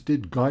toves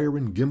did gyre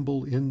and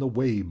gimble in the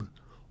wabe.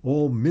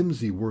 All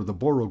mimsy were the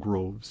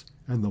borogroves,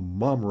 and the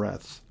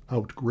momraths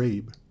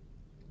outgrabe."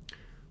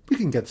 We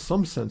can get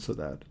some sense of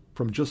that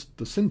from just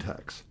the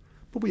syntax,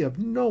 but we have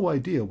no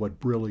idea what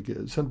brillig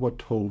is and what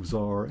toves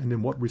are and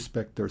in what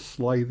respect they're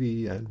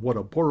slithy and what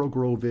a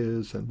borogrove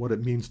is and what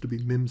it means to be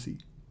mimsy.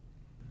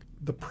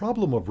 The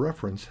problem of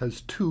reference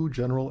has two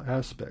general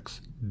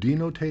aspects,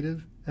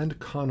 denotative and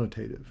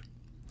connotative.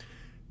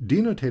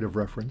 Denotative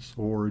reference,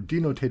 or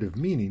denotative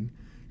meaning,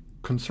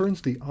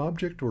 concerns the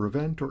object or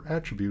event or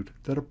attribute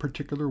that a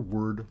particular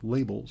word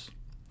labels.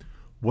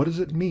 What does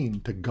it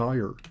mean to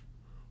gyre?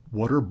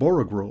 What are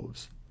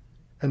borogroves?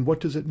 And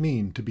what does it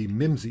mean to be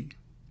mimsy?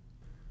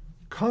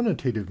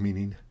 Connotative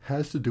meaning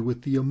has to do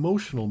with the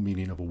emotional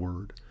meaning of a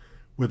word,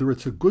 whether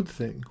it's a good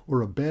thing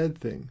or a bad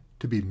thing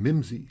to be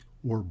mimsy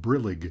or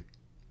brillig.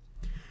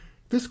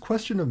 This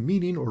question of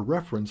meaning or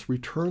reference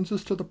returns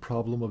us to the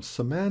problem of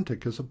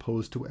semantic as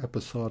opposed to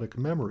episodic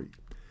memory,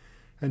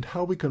 and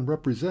how we can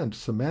represent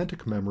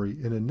semantic memory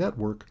in a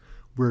network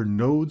where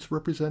nodes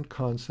represent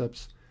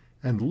concepts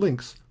and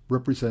links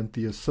represent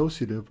the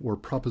associative or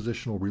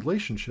propositional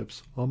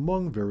relationships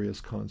among various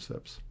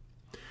concepts.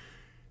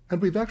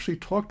 And we've actually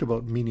talked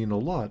about meaning a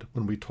lot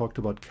when we talked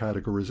about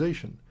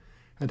categorization,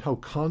 and how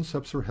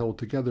concepts are held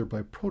together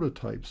by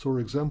prototypes or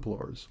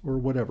exemplars or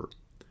whatever.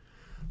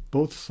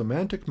 Both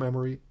semantic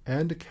memory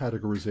and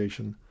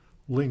categorization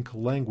link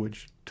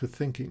language to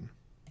thinking.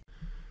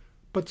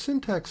 But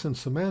syntax and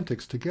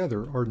semantics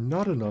together are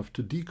not enough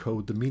to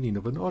decode the meaning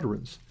of an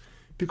utterance,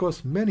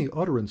 because many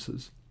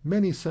utterances,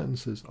 many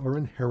sentences are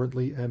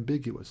inherently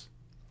ambiguous.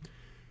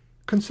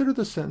 Consider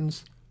the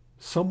sentence,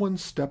 "Someone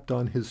stepped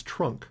on his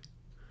trunk,"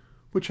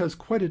 which has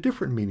quite a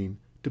different meaning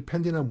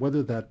depending on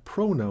whether that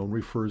pronoun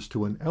refers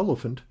to an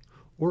elephant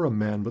or a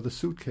man with a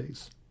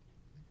suitcase.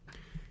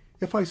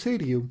 If I say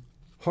to you,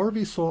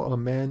 "Harvey saw a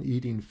man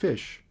eating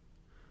fish,"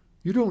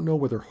 you don't know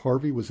whether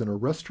Harvey was in a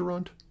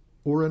restaurant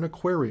or an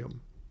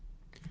aquarium.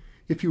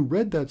 If you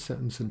read that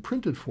sentence in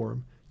printed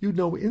form, you'd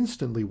know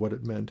instantly what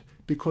it meant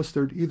because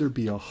there'd either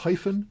be a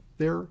hyphen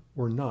there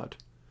or not.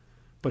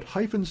 But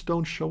hyphens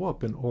don't show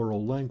up in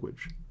oral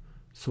language.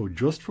 So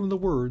just from the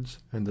words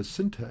and the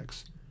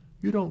syntax,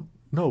 you don't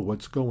know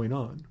what's going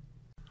on.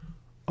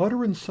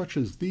 Utterance such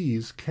as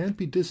these can't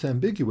be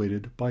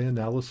disambiguated by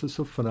analysis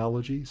of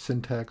phonology,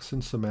 syntax,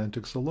 and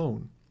semantics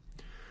alone.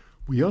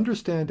 We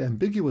understand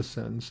ambiguous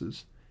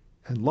sentences,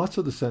 and lots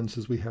of the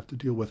sentences we have to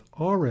deal with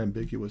are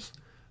ambiguous,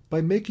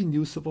 by making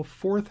use of a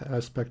fourth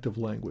aspect of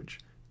language,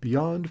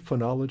 beyond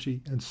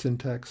phonology and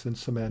syntax and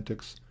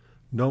semantics,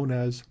 known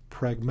as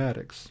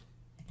pragmatics.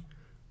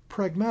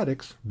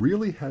 Pragmatics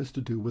really has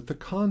to do with the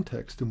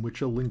context in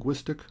which a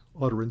linguistic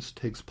utterance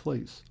takes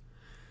place.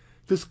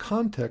 This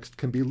context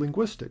can be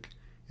linguistic,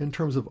 in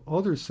terms of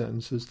other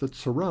sentences that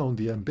surround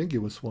the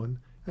ambiguous one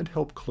and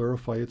help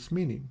clarify its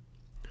meaning.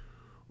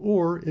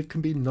 Or it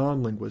can be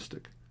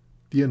non-linguistic.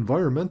 The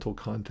environmental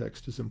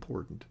context is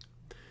important.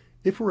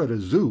 If we're at a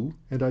zoo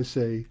and I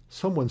say,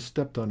 "Someone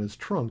stepped on his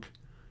trunk,"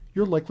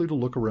 you're likely to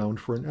look around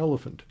for an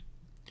elephant.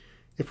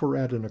 If we're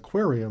at an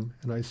aquarium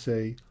and I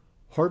say,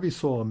 "Harvey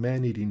saw a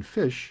man eating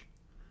fish,"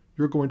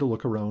 you're going to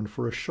look around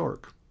for a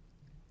shark.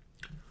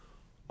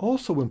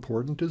 Also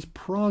important is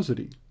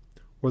prosody,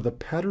 or the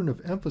pattern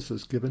of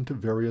emphasis given to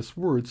various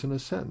words in a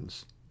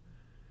sentence.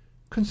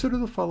 Consider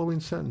the following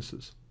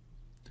sentences.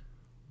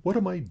 What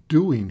am I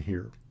doing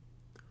here?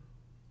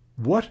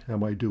 What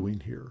am I doing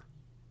here?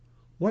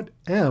 What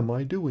am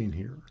I doing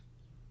here?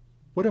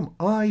 What am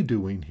I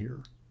doing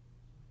here?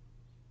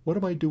 What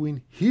am I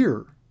doing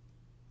here?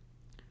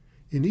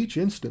 In each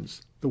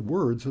instance, the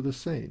words are the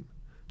same.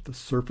 The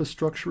surface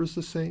structure is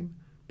the same,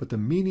 but the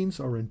meanings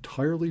are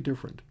entirely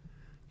different.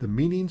 The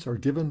meanings are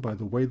given by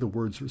the way the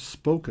words are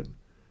spoken,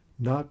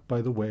 not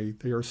by the way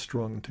they are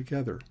strung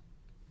together.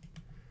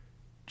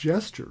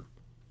 Gesture,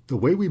 the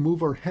way we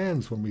move our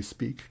hands when we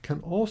speak, can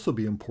also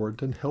be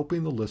important in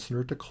helping the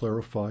listener to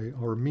clarify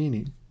our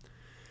meaning.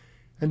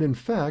 And in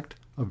fact,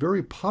 a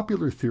very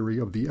popular theory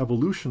of the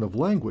evolution of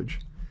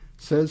language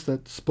says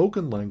that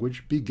spoken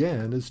language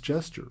began as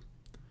gesture.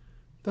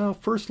 The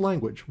first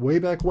language, way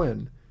back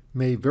when,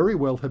 may very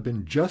well have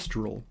been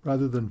gestural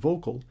rather than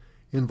vocal,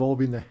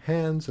 involving the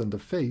hands and the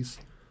face,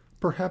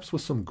 perhaps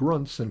with some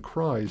grunts and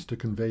cries to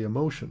convey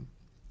emotion.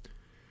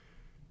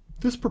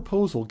 This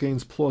proposal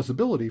gains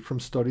plausibility from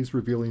studies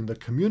revealing the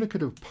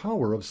communicative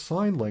power of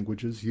sign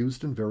languages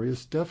used in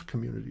various deaf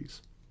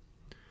communities.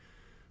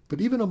 But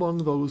even among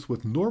those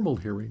with normal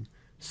hearing,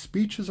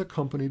 speech is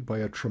accompanied by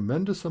a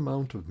tremendous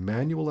amount of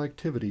manual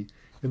activity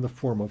in the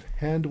form of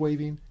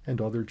hand-waving and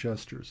other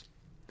gestures.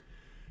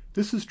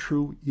 This is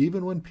true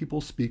even when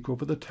people speak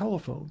over the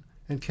telephone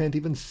and can't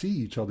even see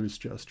each other's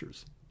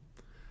gestures.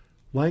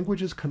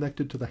 Language is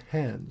connected to the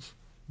hands,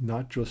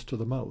 not just to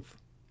the mouth.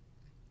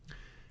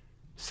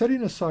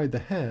 Setting aside the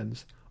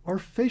hands, our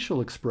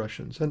facial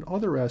expressions and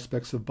other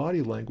aspects of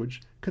body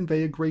language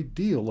convey a great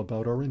deal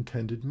about our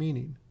intended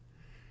meaning,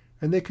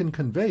 and they can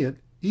convey it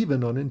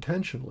even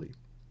unintentionally.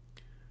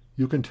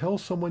 You can tell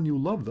someone you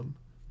love them,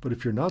 but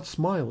if you're not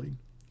smiling,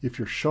 if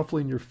you're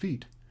shuffling your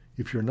feet,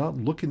 if you're not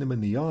looking them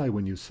in the eye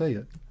when you say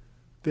it,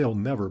 they'll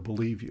never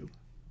believe you.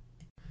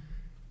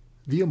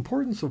 The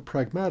importance of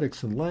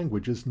pragmatics in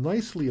language is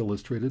nicely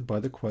illustrated by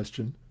the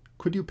question,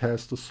 could you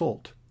pass the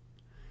salt?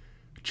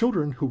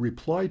 Children who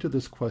reply to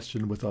this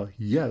question with a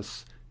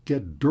yes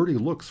get dirty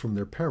looks from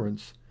their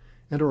parents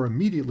and are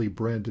immediately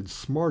branded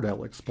smart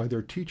alecks by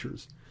their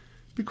teachers,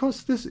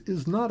 because this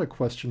is not a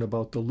question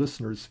about the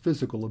listener's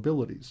physical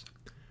abilities.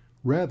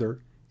 Rather,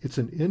 it's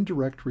an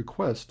indirect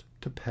request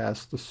to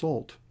pass the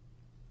salt.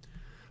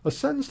 A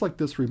sentence like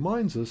this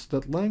reminds us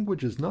that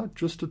language is not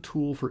just a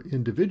tool for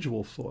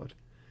individual thought,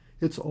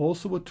 it's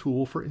also a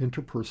tool for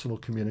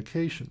interpersonal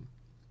communication.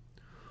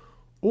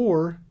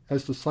 Or,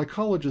 as the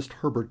psychologist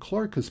Herbert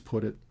Clark has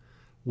put it,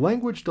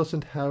 language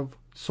doesn't have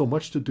so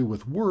much to do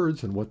with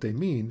words and what they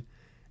mean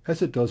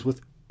as it does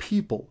with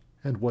people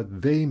and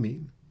what they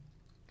mean.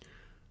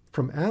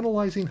 From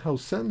analyzing how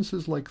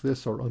sentences like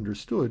this are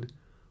understood,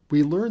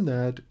 we learn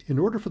that in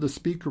order for the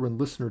speaker and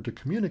listener to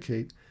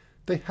communicate,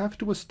 they have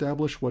to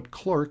establish what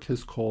Clark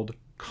has called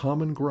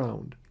common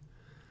ground,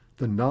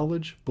 the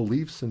knowledge,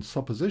 beliefs, and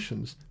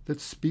suppositions that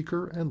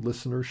speaker and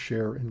listener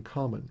share in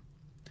common.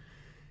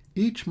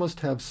 Each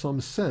must have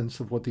some sense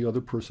of what the other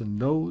person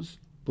knows,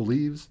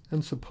 believes,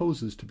 and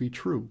supposes to be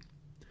true,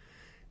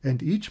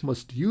 and each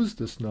must use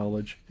this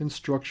knowledge in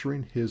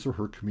structuring his or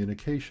her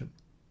communication.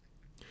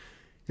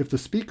 If the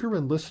speaker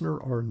and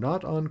listener are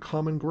not on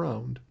common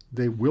ground,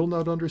 they will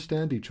not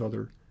understand each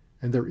other,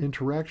 and their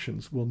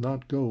interactions will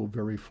not go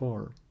very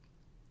far.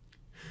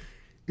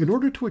 In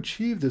order to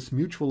achieve this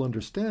mutual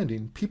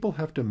understanding, people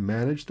have to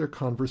manage their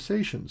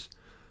conversations,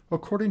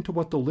 according to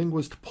what the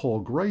linguist Paul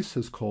Grice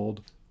has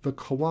called the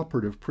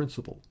cooperative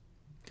principle.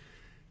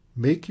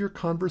 Make your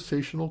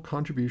conversational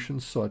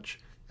contribution such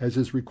as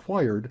is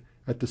required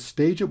at the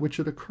stage at which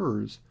it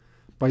occurs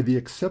by the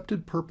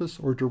accepted purpose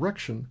or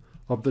direction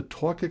of the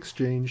talk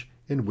exchange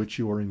in which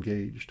you are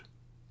engaged.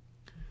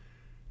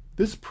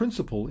 This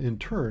principle, in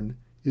turn,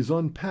 is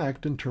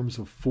unpacked in terms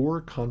of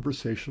 4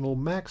 conversational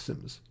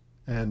maxims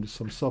and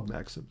some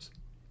sub-maxims.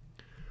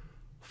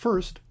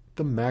 First,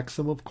 the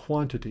maxim of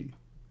quantity.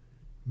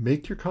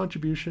 Make your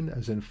contribution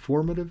as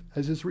informative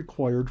as is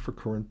required for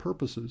current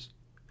purposes,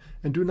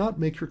 and do not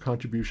make your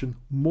contribution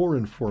more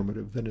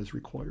informative than is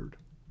required.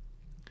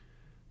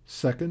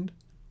 Second,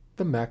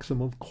 the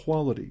maxim of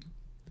quality.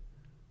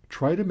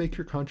 Try to make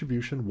your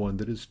contribution one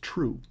that is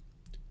true.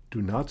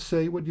 Do not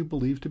say what you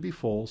believe to be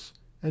false,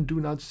 and do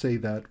not say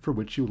that for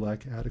which you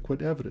lack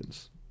adequate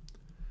evidence.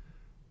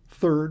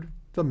 Third,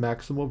 the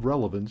maxim of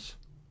relevance,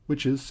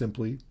 which is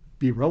simply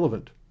be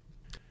relevant.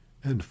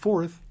 And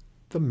fourth,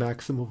 the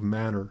maxim of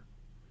manner.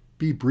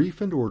 Be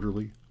brief and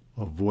orderly,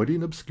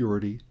 avoiding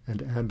obscurity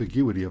and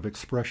ambiguity of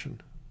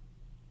expression.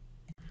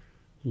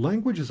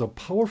 Language is a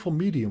powerful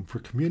medium for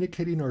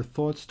communicating our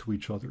thoughts to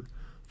each other,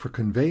 for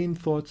conveying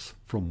thoughts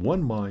from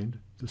one mind,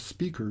 the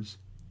speakers,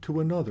 to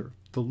another,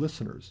 the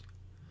listeners.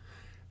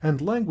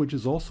 And language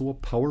is also a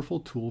powerful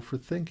tool for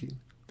thinking.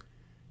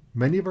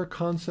 Many of our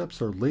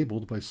concepts are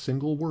labeled by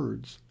single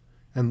words,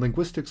 and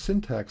linguistic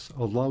syntax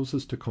allows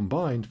us to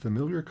combine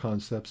familiar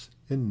concepts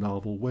in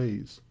novel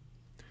ways.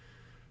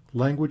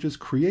 Language is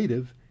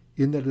creative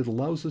in that it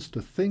allows us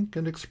to think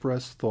and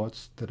express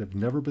thoughts that have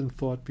never been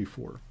thought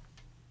before.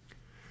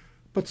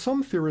 But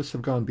some theorists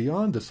have gone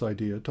beyond this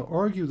idea to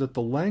argue that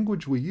the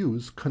language we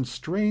use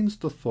constrains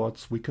the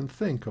thoughts we can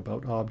think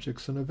about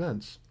objects and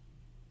events.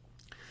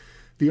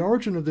 The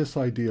origin of this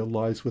idea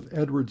lies with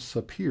Edward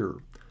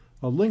Sapir,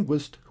 a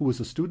linguist who was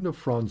a student of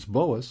Franz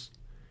Boas,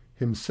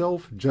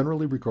 himself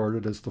generally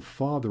regarded as the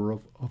father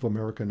of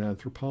American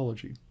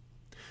anthropology,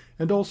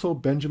 and also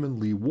Benjamin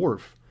Lee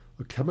Whorf,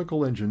 a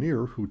chemical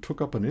engineer who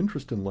took up an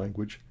interest in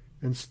language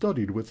and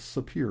studied with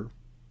Sapir.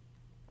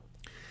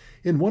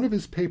 In one of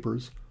his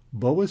papers,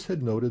 Boas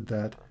had noted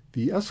that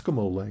the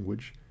Eskimo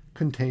language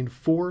contained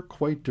 4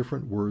 quite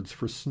different words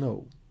for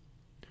snow.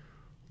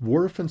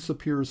 Whorf and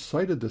Sapir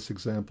cited this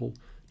example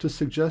to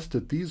suggest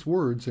that these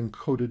words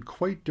encoded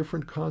quite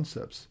different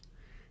concepts,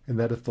 and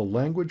that if the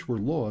language were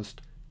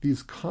lost,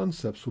 these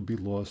concepts would be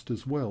lost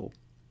as well.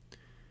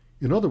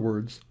 In other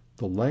words,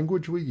 the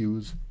language we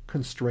use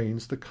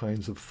constrains the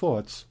kinds of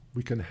thoughts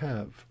we can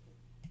have.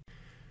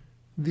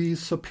 The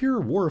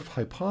Sapir-Whorf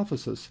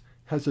hypothesis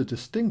has a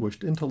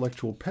distinguished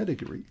intellectual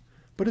pedigree,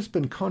 but it's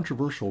been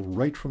controversial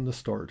right from the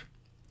start.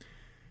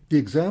 The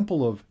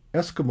example of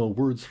Eskimo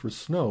words for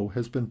snow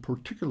has been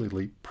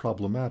particularly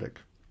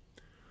problematic.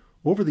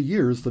 Over the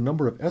years, the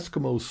number of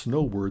Eskimo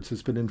snow words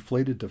has been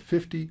inflated to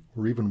 50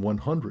 or even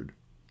 100.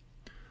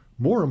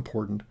 More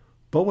important,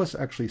 Boas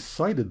actually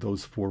cited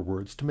those 4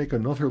 words to make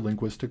another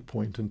linguistic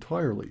point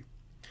entirely.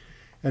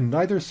 And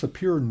neither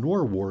Sapir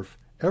nor Whorf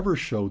ever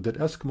showed that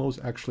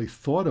Eskimos actually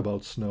thought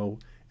about snow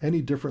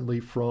any differently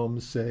from,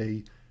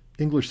 say,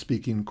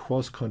 English-speaking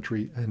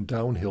cross-country and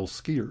downhill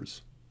skiers.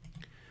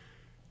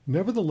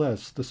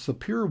 Nevertheless, the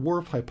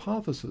Sapir-Whorf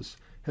hypothesis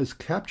has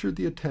captured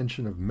the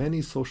attention of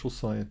many social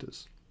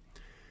scientists.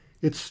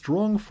 Its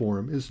strong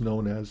form is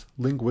known as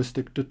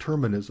linguistic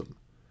determinism,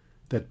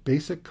 that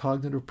basic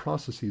cognitive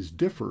processes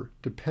differ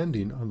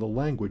depending on the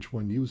language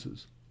one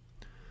uses.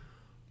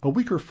 A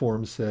weaker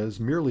form says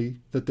merely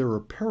that there are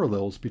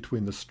parallels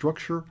between the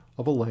structure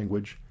of a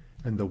language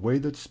and the way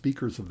that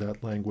speakers of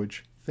that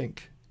language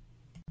think.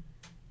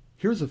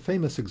 Here's a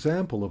famous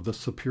example of the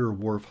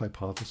Sapir-Whorf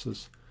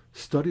hypothesis,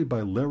 studied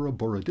by Lara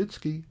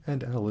Boroditsky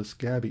and Alice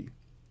Gaby.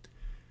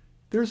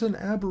 There's an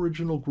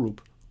Aboriginal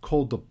group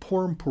called the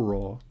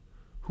Pormpuraaw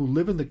who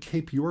live in the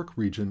Cape York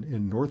region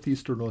in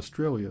northeastern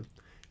Australia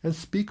and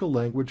speak a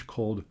language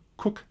called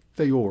Cook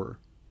Thayor.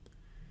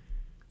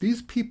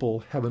 These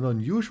people have an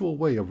unusual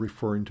way of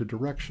referring to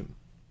direction.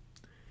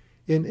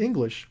 In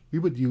English, we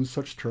would use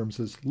such terms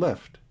as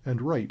left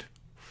and right,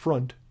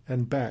 front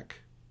and back.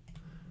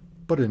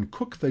 But in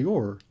Cook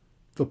Thayor,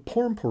 the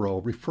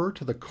Pormpuraaw refer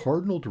to the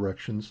cardinal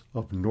directions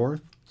of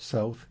north,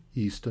 south,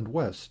 east, and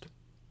west.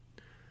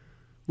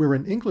 Where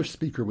an English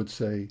speaker would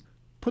say,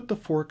 "Put the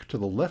fork to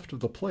the left of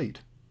the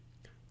plate,"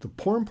 the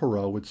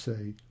Pormpuraaw would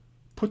say,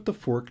 "Put the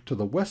fork to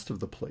the west of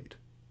the plate,"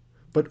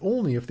 but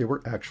only if they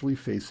were actually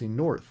facing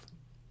north.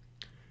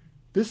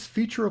 This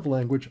feature of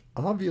language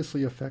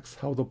obviously affects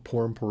how the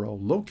Pormpuraaw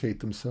locate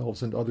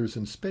themselves and others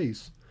in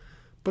space,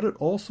 but it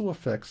also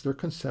affects their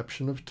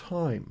conception of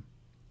time.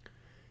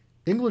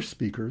 English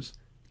speakers,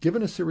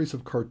 given a series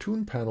of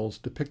cartoon panels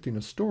depicting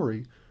a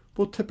story,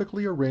 will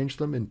typically arrange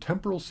them in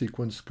temporal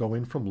sequence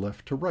going from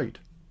left to right,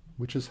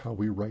 which is how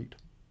we write.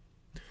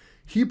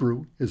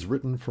 Hebrew is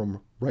written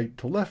from right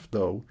to left,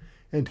 though,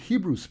 and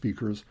Hebrew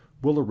speakers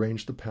will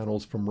arrange the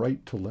panels from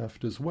right to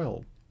left as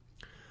well.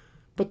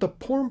 But the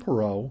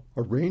Pormpuraaw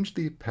arrange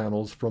the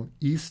panels from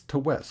east to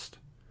west,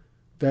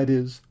 that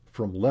is,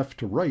 from left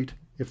to right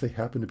if they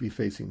happen to be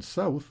facing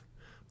south,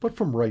 but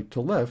from right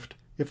to left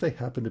if they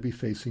happen to be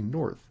facing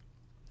north.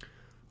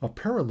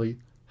 Apparently,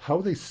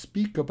 how they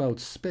speak about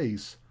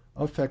space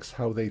affects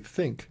how they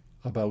think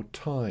about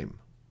time.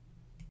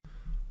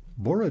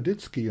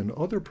 Boroditsky and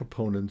other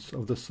proponents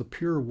of the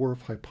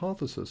Sapir-Whorf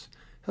hypothesis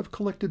have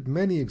collected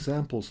many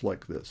examples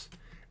like this,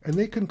 and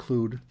they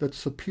conclude that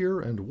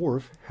Sapir and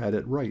Whorf had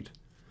it right.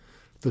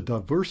 The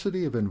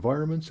diversity of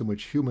environments in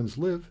which humans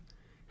live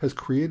has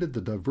created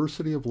the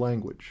diversity of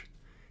language,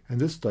 and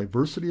this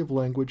diversity of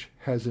language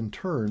has in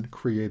turn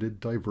created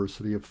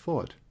diversity of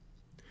thought.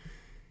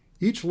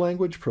 Each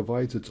language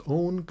provides its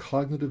own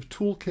cognitive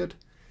toolkit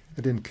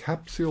and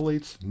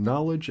encapsulates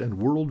knowledge and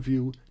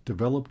worldview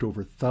developed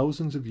over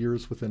thousands of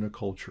years within a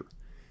culture.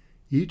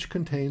 Each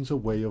contains a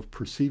way of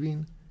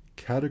perceiving,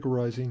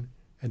 categorizing,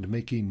 and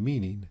making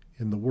meaning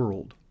in the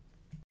world.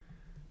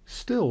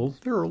 Still,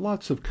 there are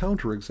lots of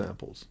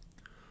counterexamples.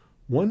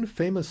 One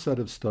famous set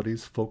of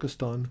studies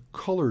focused on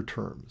color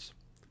terms.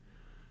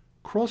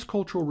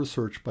 Cross-cultural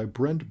research by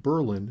Brent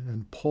Berlin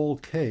and Paul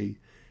Kay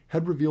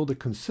had revealed a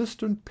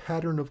consistent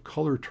pattern of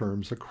color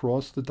terms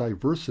across the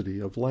diversity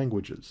of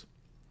languages.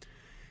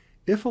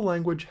 If a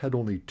language had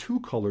only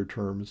 2 color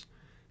terms,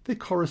 they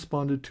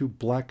corresponded to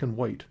black and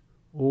white,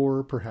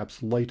 or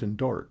perhaps light and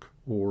dark,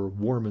 or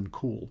warm and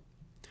cool.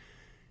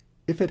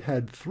 If it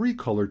had 3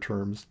 color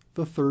terms,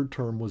 the third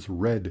term was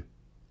red.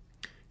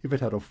 If it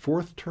had a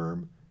 4th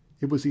term,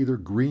 it was either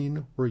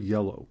green or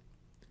yellow.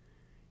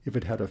 If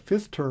it had a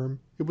 5th term,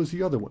 it was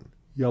the other one,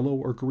 yellow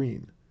or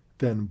green.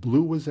 Then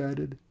blue was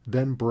added,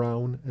 then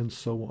brown, and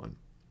so on.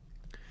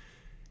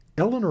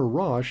 Eleanor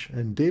Roche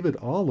and David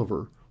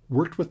Oliver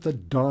worked with the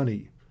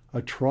Dani,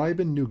 a tribe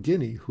in New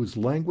Guinea whose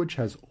language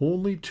has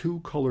only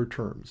 2 color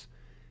terms,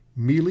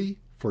 Mili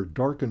for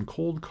dark and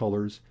cold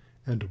colors,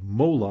 and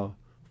Mola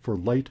for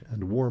light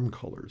and warm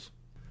colors.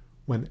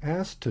 When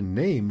asked to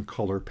name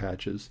color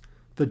patches,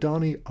 the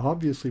Dani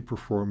obviously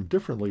performed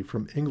differently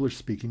from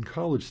English-speaking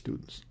college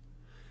students.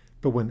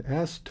 But when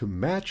asked to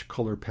match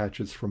color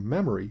patches from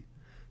memory,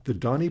 the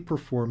Dani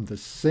performed the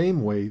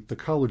same way the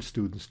college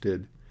students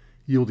did,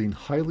 yielding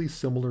highly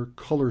similar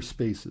color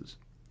spaces.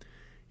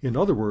 In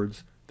other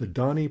words, the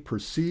Dani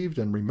perceived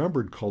and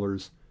remembered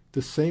colors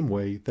the same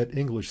way that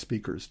English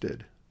speakers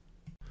did.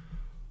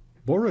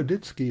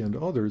 Boroditsky and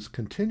others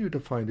continue to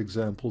find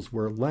examples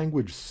where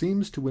language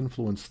seems to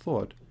influence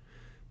thought,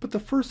 but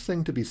the first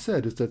thing to be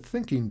said is that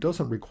thinking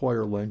doesn't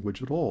require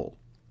language at all.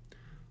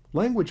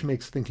 Language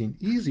makes thinking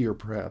easier,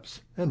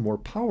 perhaps, and more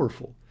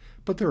powerful,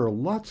 but there are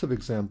lots of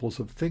examples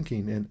of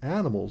thinking in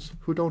animals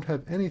who don't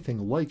have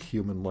anything like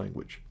human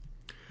language.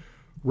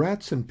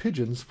 Rats and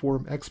pigeons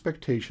form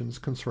expectations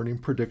concerning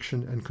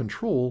prediction and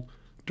control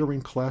during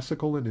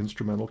classical and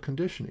instrumental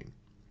conditioning.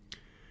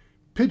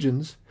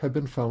 Pigeons have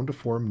been found to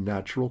form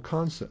natural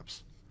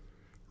concepts.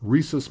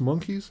 Rhesus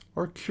monkeys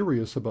are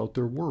curious about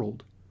their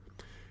world.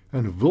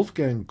 And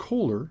Wolfgang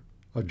Kohler,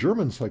 a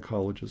German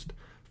psychologist,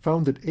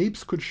 found that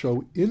apes could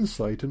show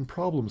insight in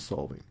problem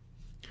solving.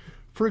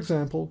 For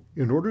example,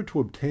 in order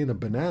to obtain a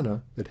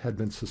banana that had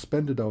been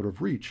suspended out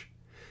of reach,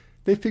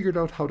 they figured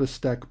out how to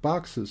stack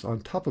boxes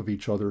on top of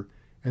each other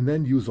and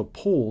then use a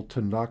pole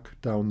to knock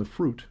down the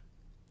fruit.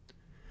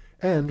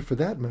 And, for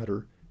that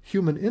matter,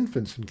 human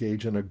infants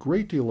engage in a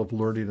great deal of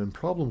learning and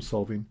problem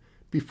solving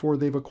before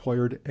they've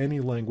acquired any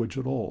language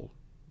at all.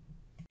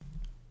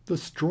 The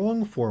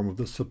strong form of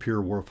the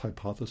Sapir-Whorf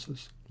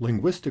hypothesis,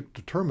 linguistic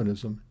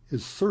determinism,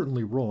 is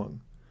certainly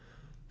wrong.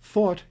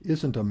 Thought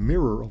isn't a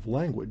mirror of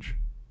language,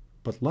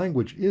 but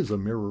language is a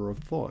mirror of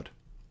thought.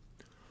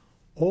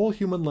 All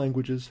human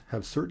languages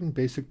have certain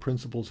basic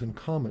principles in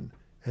common,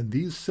 and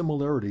these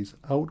similarities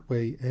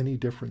outweigh any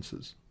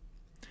differences.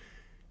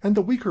 And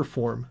the weaker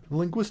form,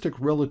 linguistic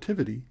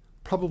relativity,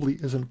 probably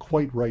isn't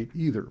quite right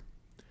either.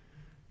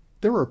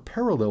 There are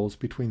parallels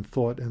between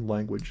thought and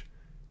language,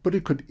 but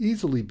it could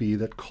easily be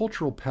that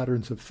cultural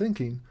patterns of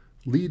thinking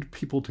lead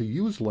people to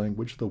use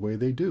language the way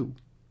they do.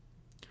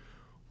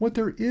 What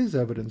there is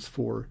evidence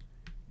for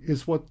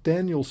is what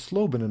Daniel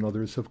Slobin and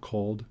others have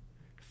called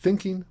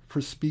thinking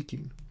for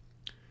speaking.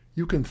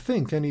 You can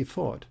think any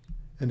thought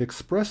and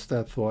express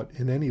that thought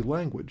in any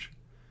language,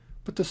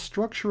 but the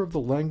structure of the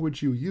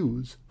language you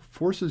use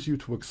forces you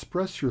to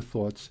express your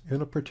thoughts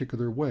in a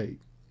particular way.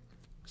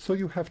 So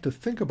you have to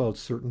think about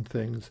certain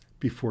things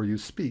before you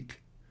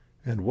speak,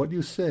 and what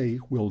you say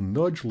will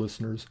nudge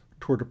listeners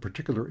toward a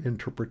particular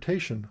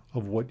interpretation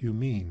of what you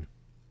mean.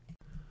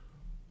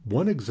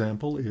 One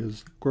example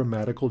is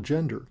grammatical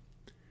gender.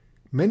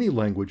 Many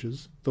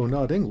languages, though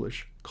not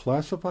English,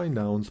 classify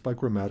nouns by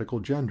grammatical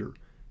gender,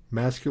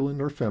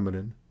 masculine or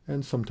feminine,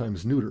 and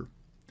sometimes neuter.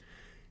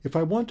 If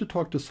I want to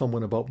talk to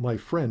someone about my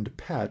friend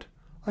Pat,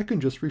 I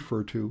can just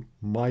refer to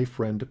my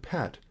friend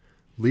Pat,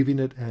 leaving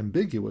it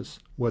ambiguous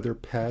whether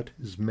Pat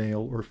is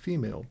male or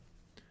female.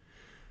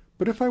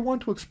 But if I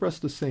want to express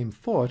the same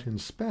thought in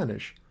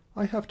Spanish,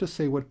 I have to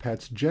say what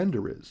Pat's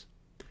gender is.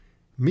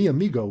 Mi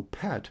amigo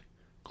Pat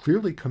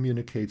clearly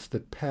communicates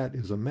that Pat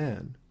is a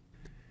man.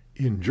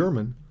 In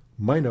German,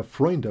 meine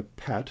Freunde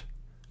Pat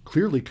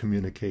clearly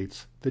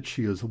communicates that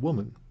she is a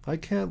woman. I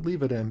can't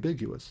leave it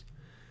ambiguous.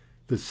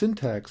 The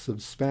syntax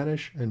of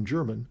Spanish and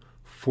German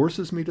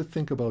forces me to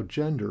think about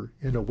gender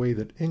in a way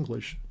that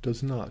English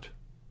does not.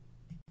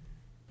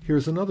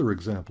 Here's another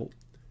example.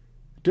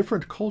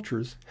 Different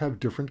cultures have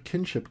different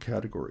kinship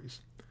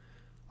categories.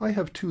 I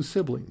have 2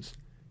 siblings,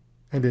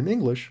 and in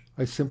English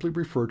I simply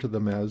refer to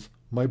them as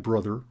my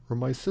brother or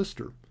my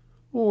sister,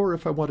 or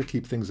if I want to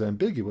keep things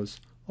ambiguous,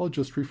 I'll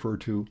just refer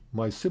to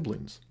my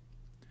siblings.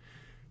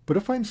 But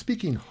if I'm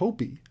speaking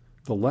Hopi,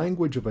 the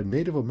language of a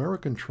Native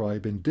American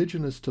tribe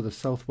indigenous to the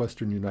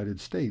southwestern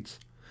United States,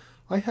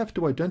 I have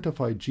to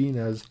identify Jean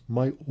as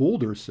my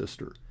older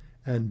sister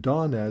and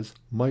Don as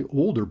my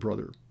older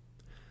brother.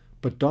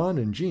 But Don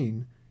and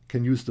Jean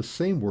can use the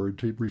same word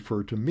to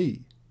refer to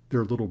me,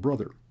 their little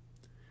brother.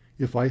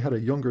 If I had a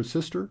younger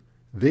sister,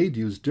 they'd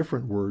use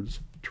different words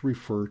to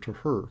refer to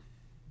her.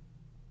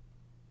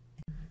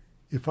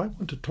 If I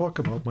want to talk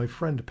about my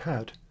friend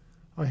Pat,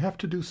 I have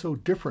to do so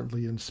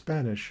differently in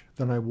Spanish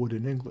than I would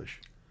in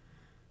English.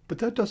 But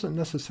that doesn't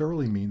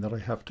necessarily mean that I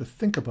have to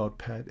think about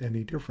Pat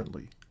any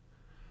differently.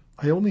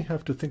 I only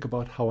have to think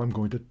about how I'm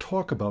going to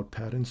talk about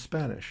Pat in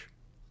Spanish.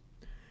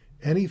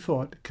 Any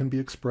thought can be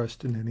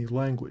expressed in any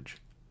language.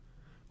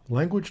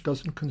 Language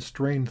doesn't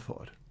constrain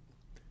thought.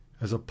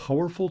 As a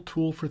powerful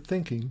tool for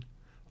thinking,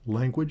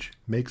 language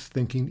makes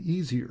thinking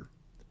easier.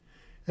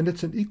 And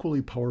it's an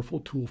equally powerful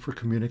tool for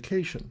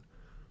communication,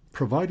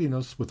 providing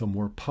us with a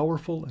more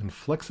powerful and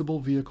flexible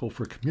vehicle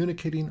for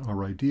communicating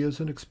our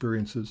ideas and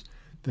experiences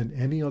than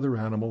any other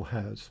animal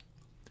has.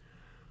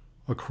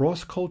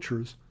 Across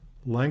cultures,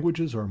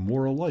 languages are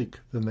more alike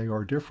than they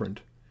are different,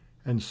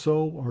 and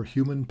so are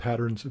human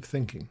patterns of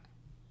thinking.